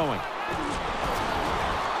side and throwing.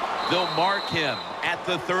 They'll mark him at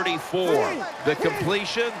the 34. The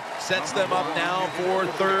completion sets them up now for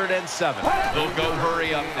 3rd and 7. They'll go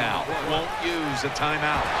hurry up now. Won't use a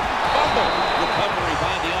timeout. Fumble. Recovery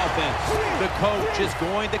by the offense. The coach is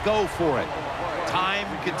going to go for it. Time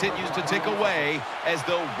continues to tick away as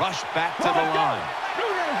they'll rush back to the line.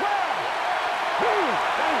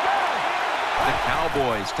 The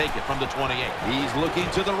Cowboys take it from the 28. He's looking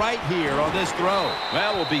to the right here on this throw.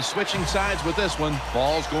 Well, we'll be switching sides with this one.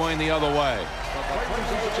 Ball's going the other way.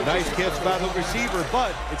 Nice catch by the receiver,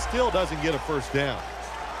 but it still doesn't get a first down.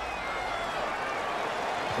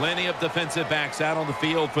 Plenty of defensive backs out on the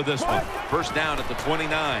field for this one. First down at the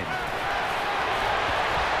 29.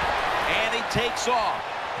 And he takes off.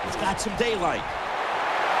 He's got some daylight.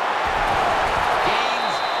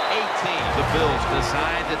 The Bills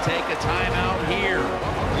decide to take a timeout here,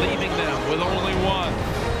 leaving them with only one.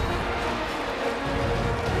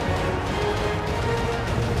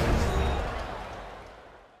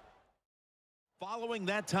 Following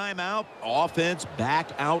that timeout, offense back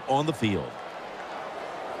out on the field.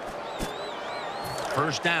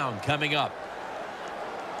 First down coming up.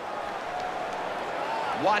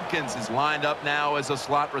 Watkins is lined up now as a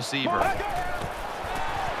slot receiver.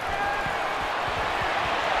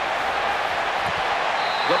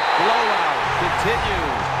 The blowout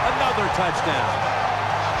continues. Another touchdown.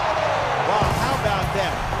 Wow, how about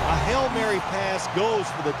that? A Hail Mary pass goes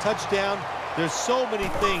for the touchdown. There's so many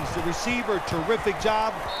things. The receiver, terrific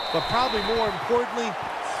job, but probably more importantly,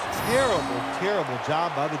 terrible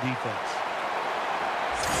job by the defense.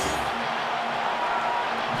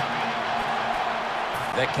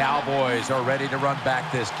 The Cowboys are ready to run back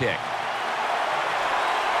this kick.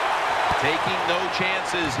 Taking no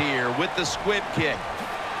chances here with the squib kick.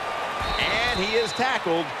 And he is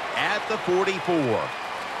tackled at the 44.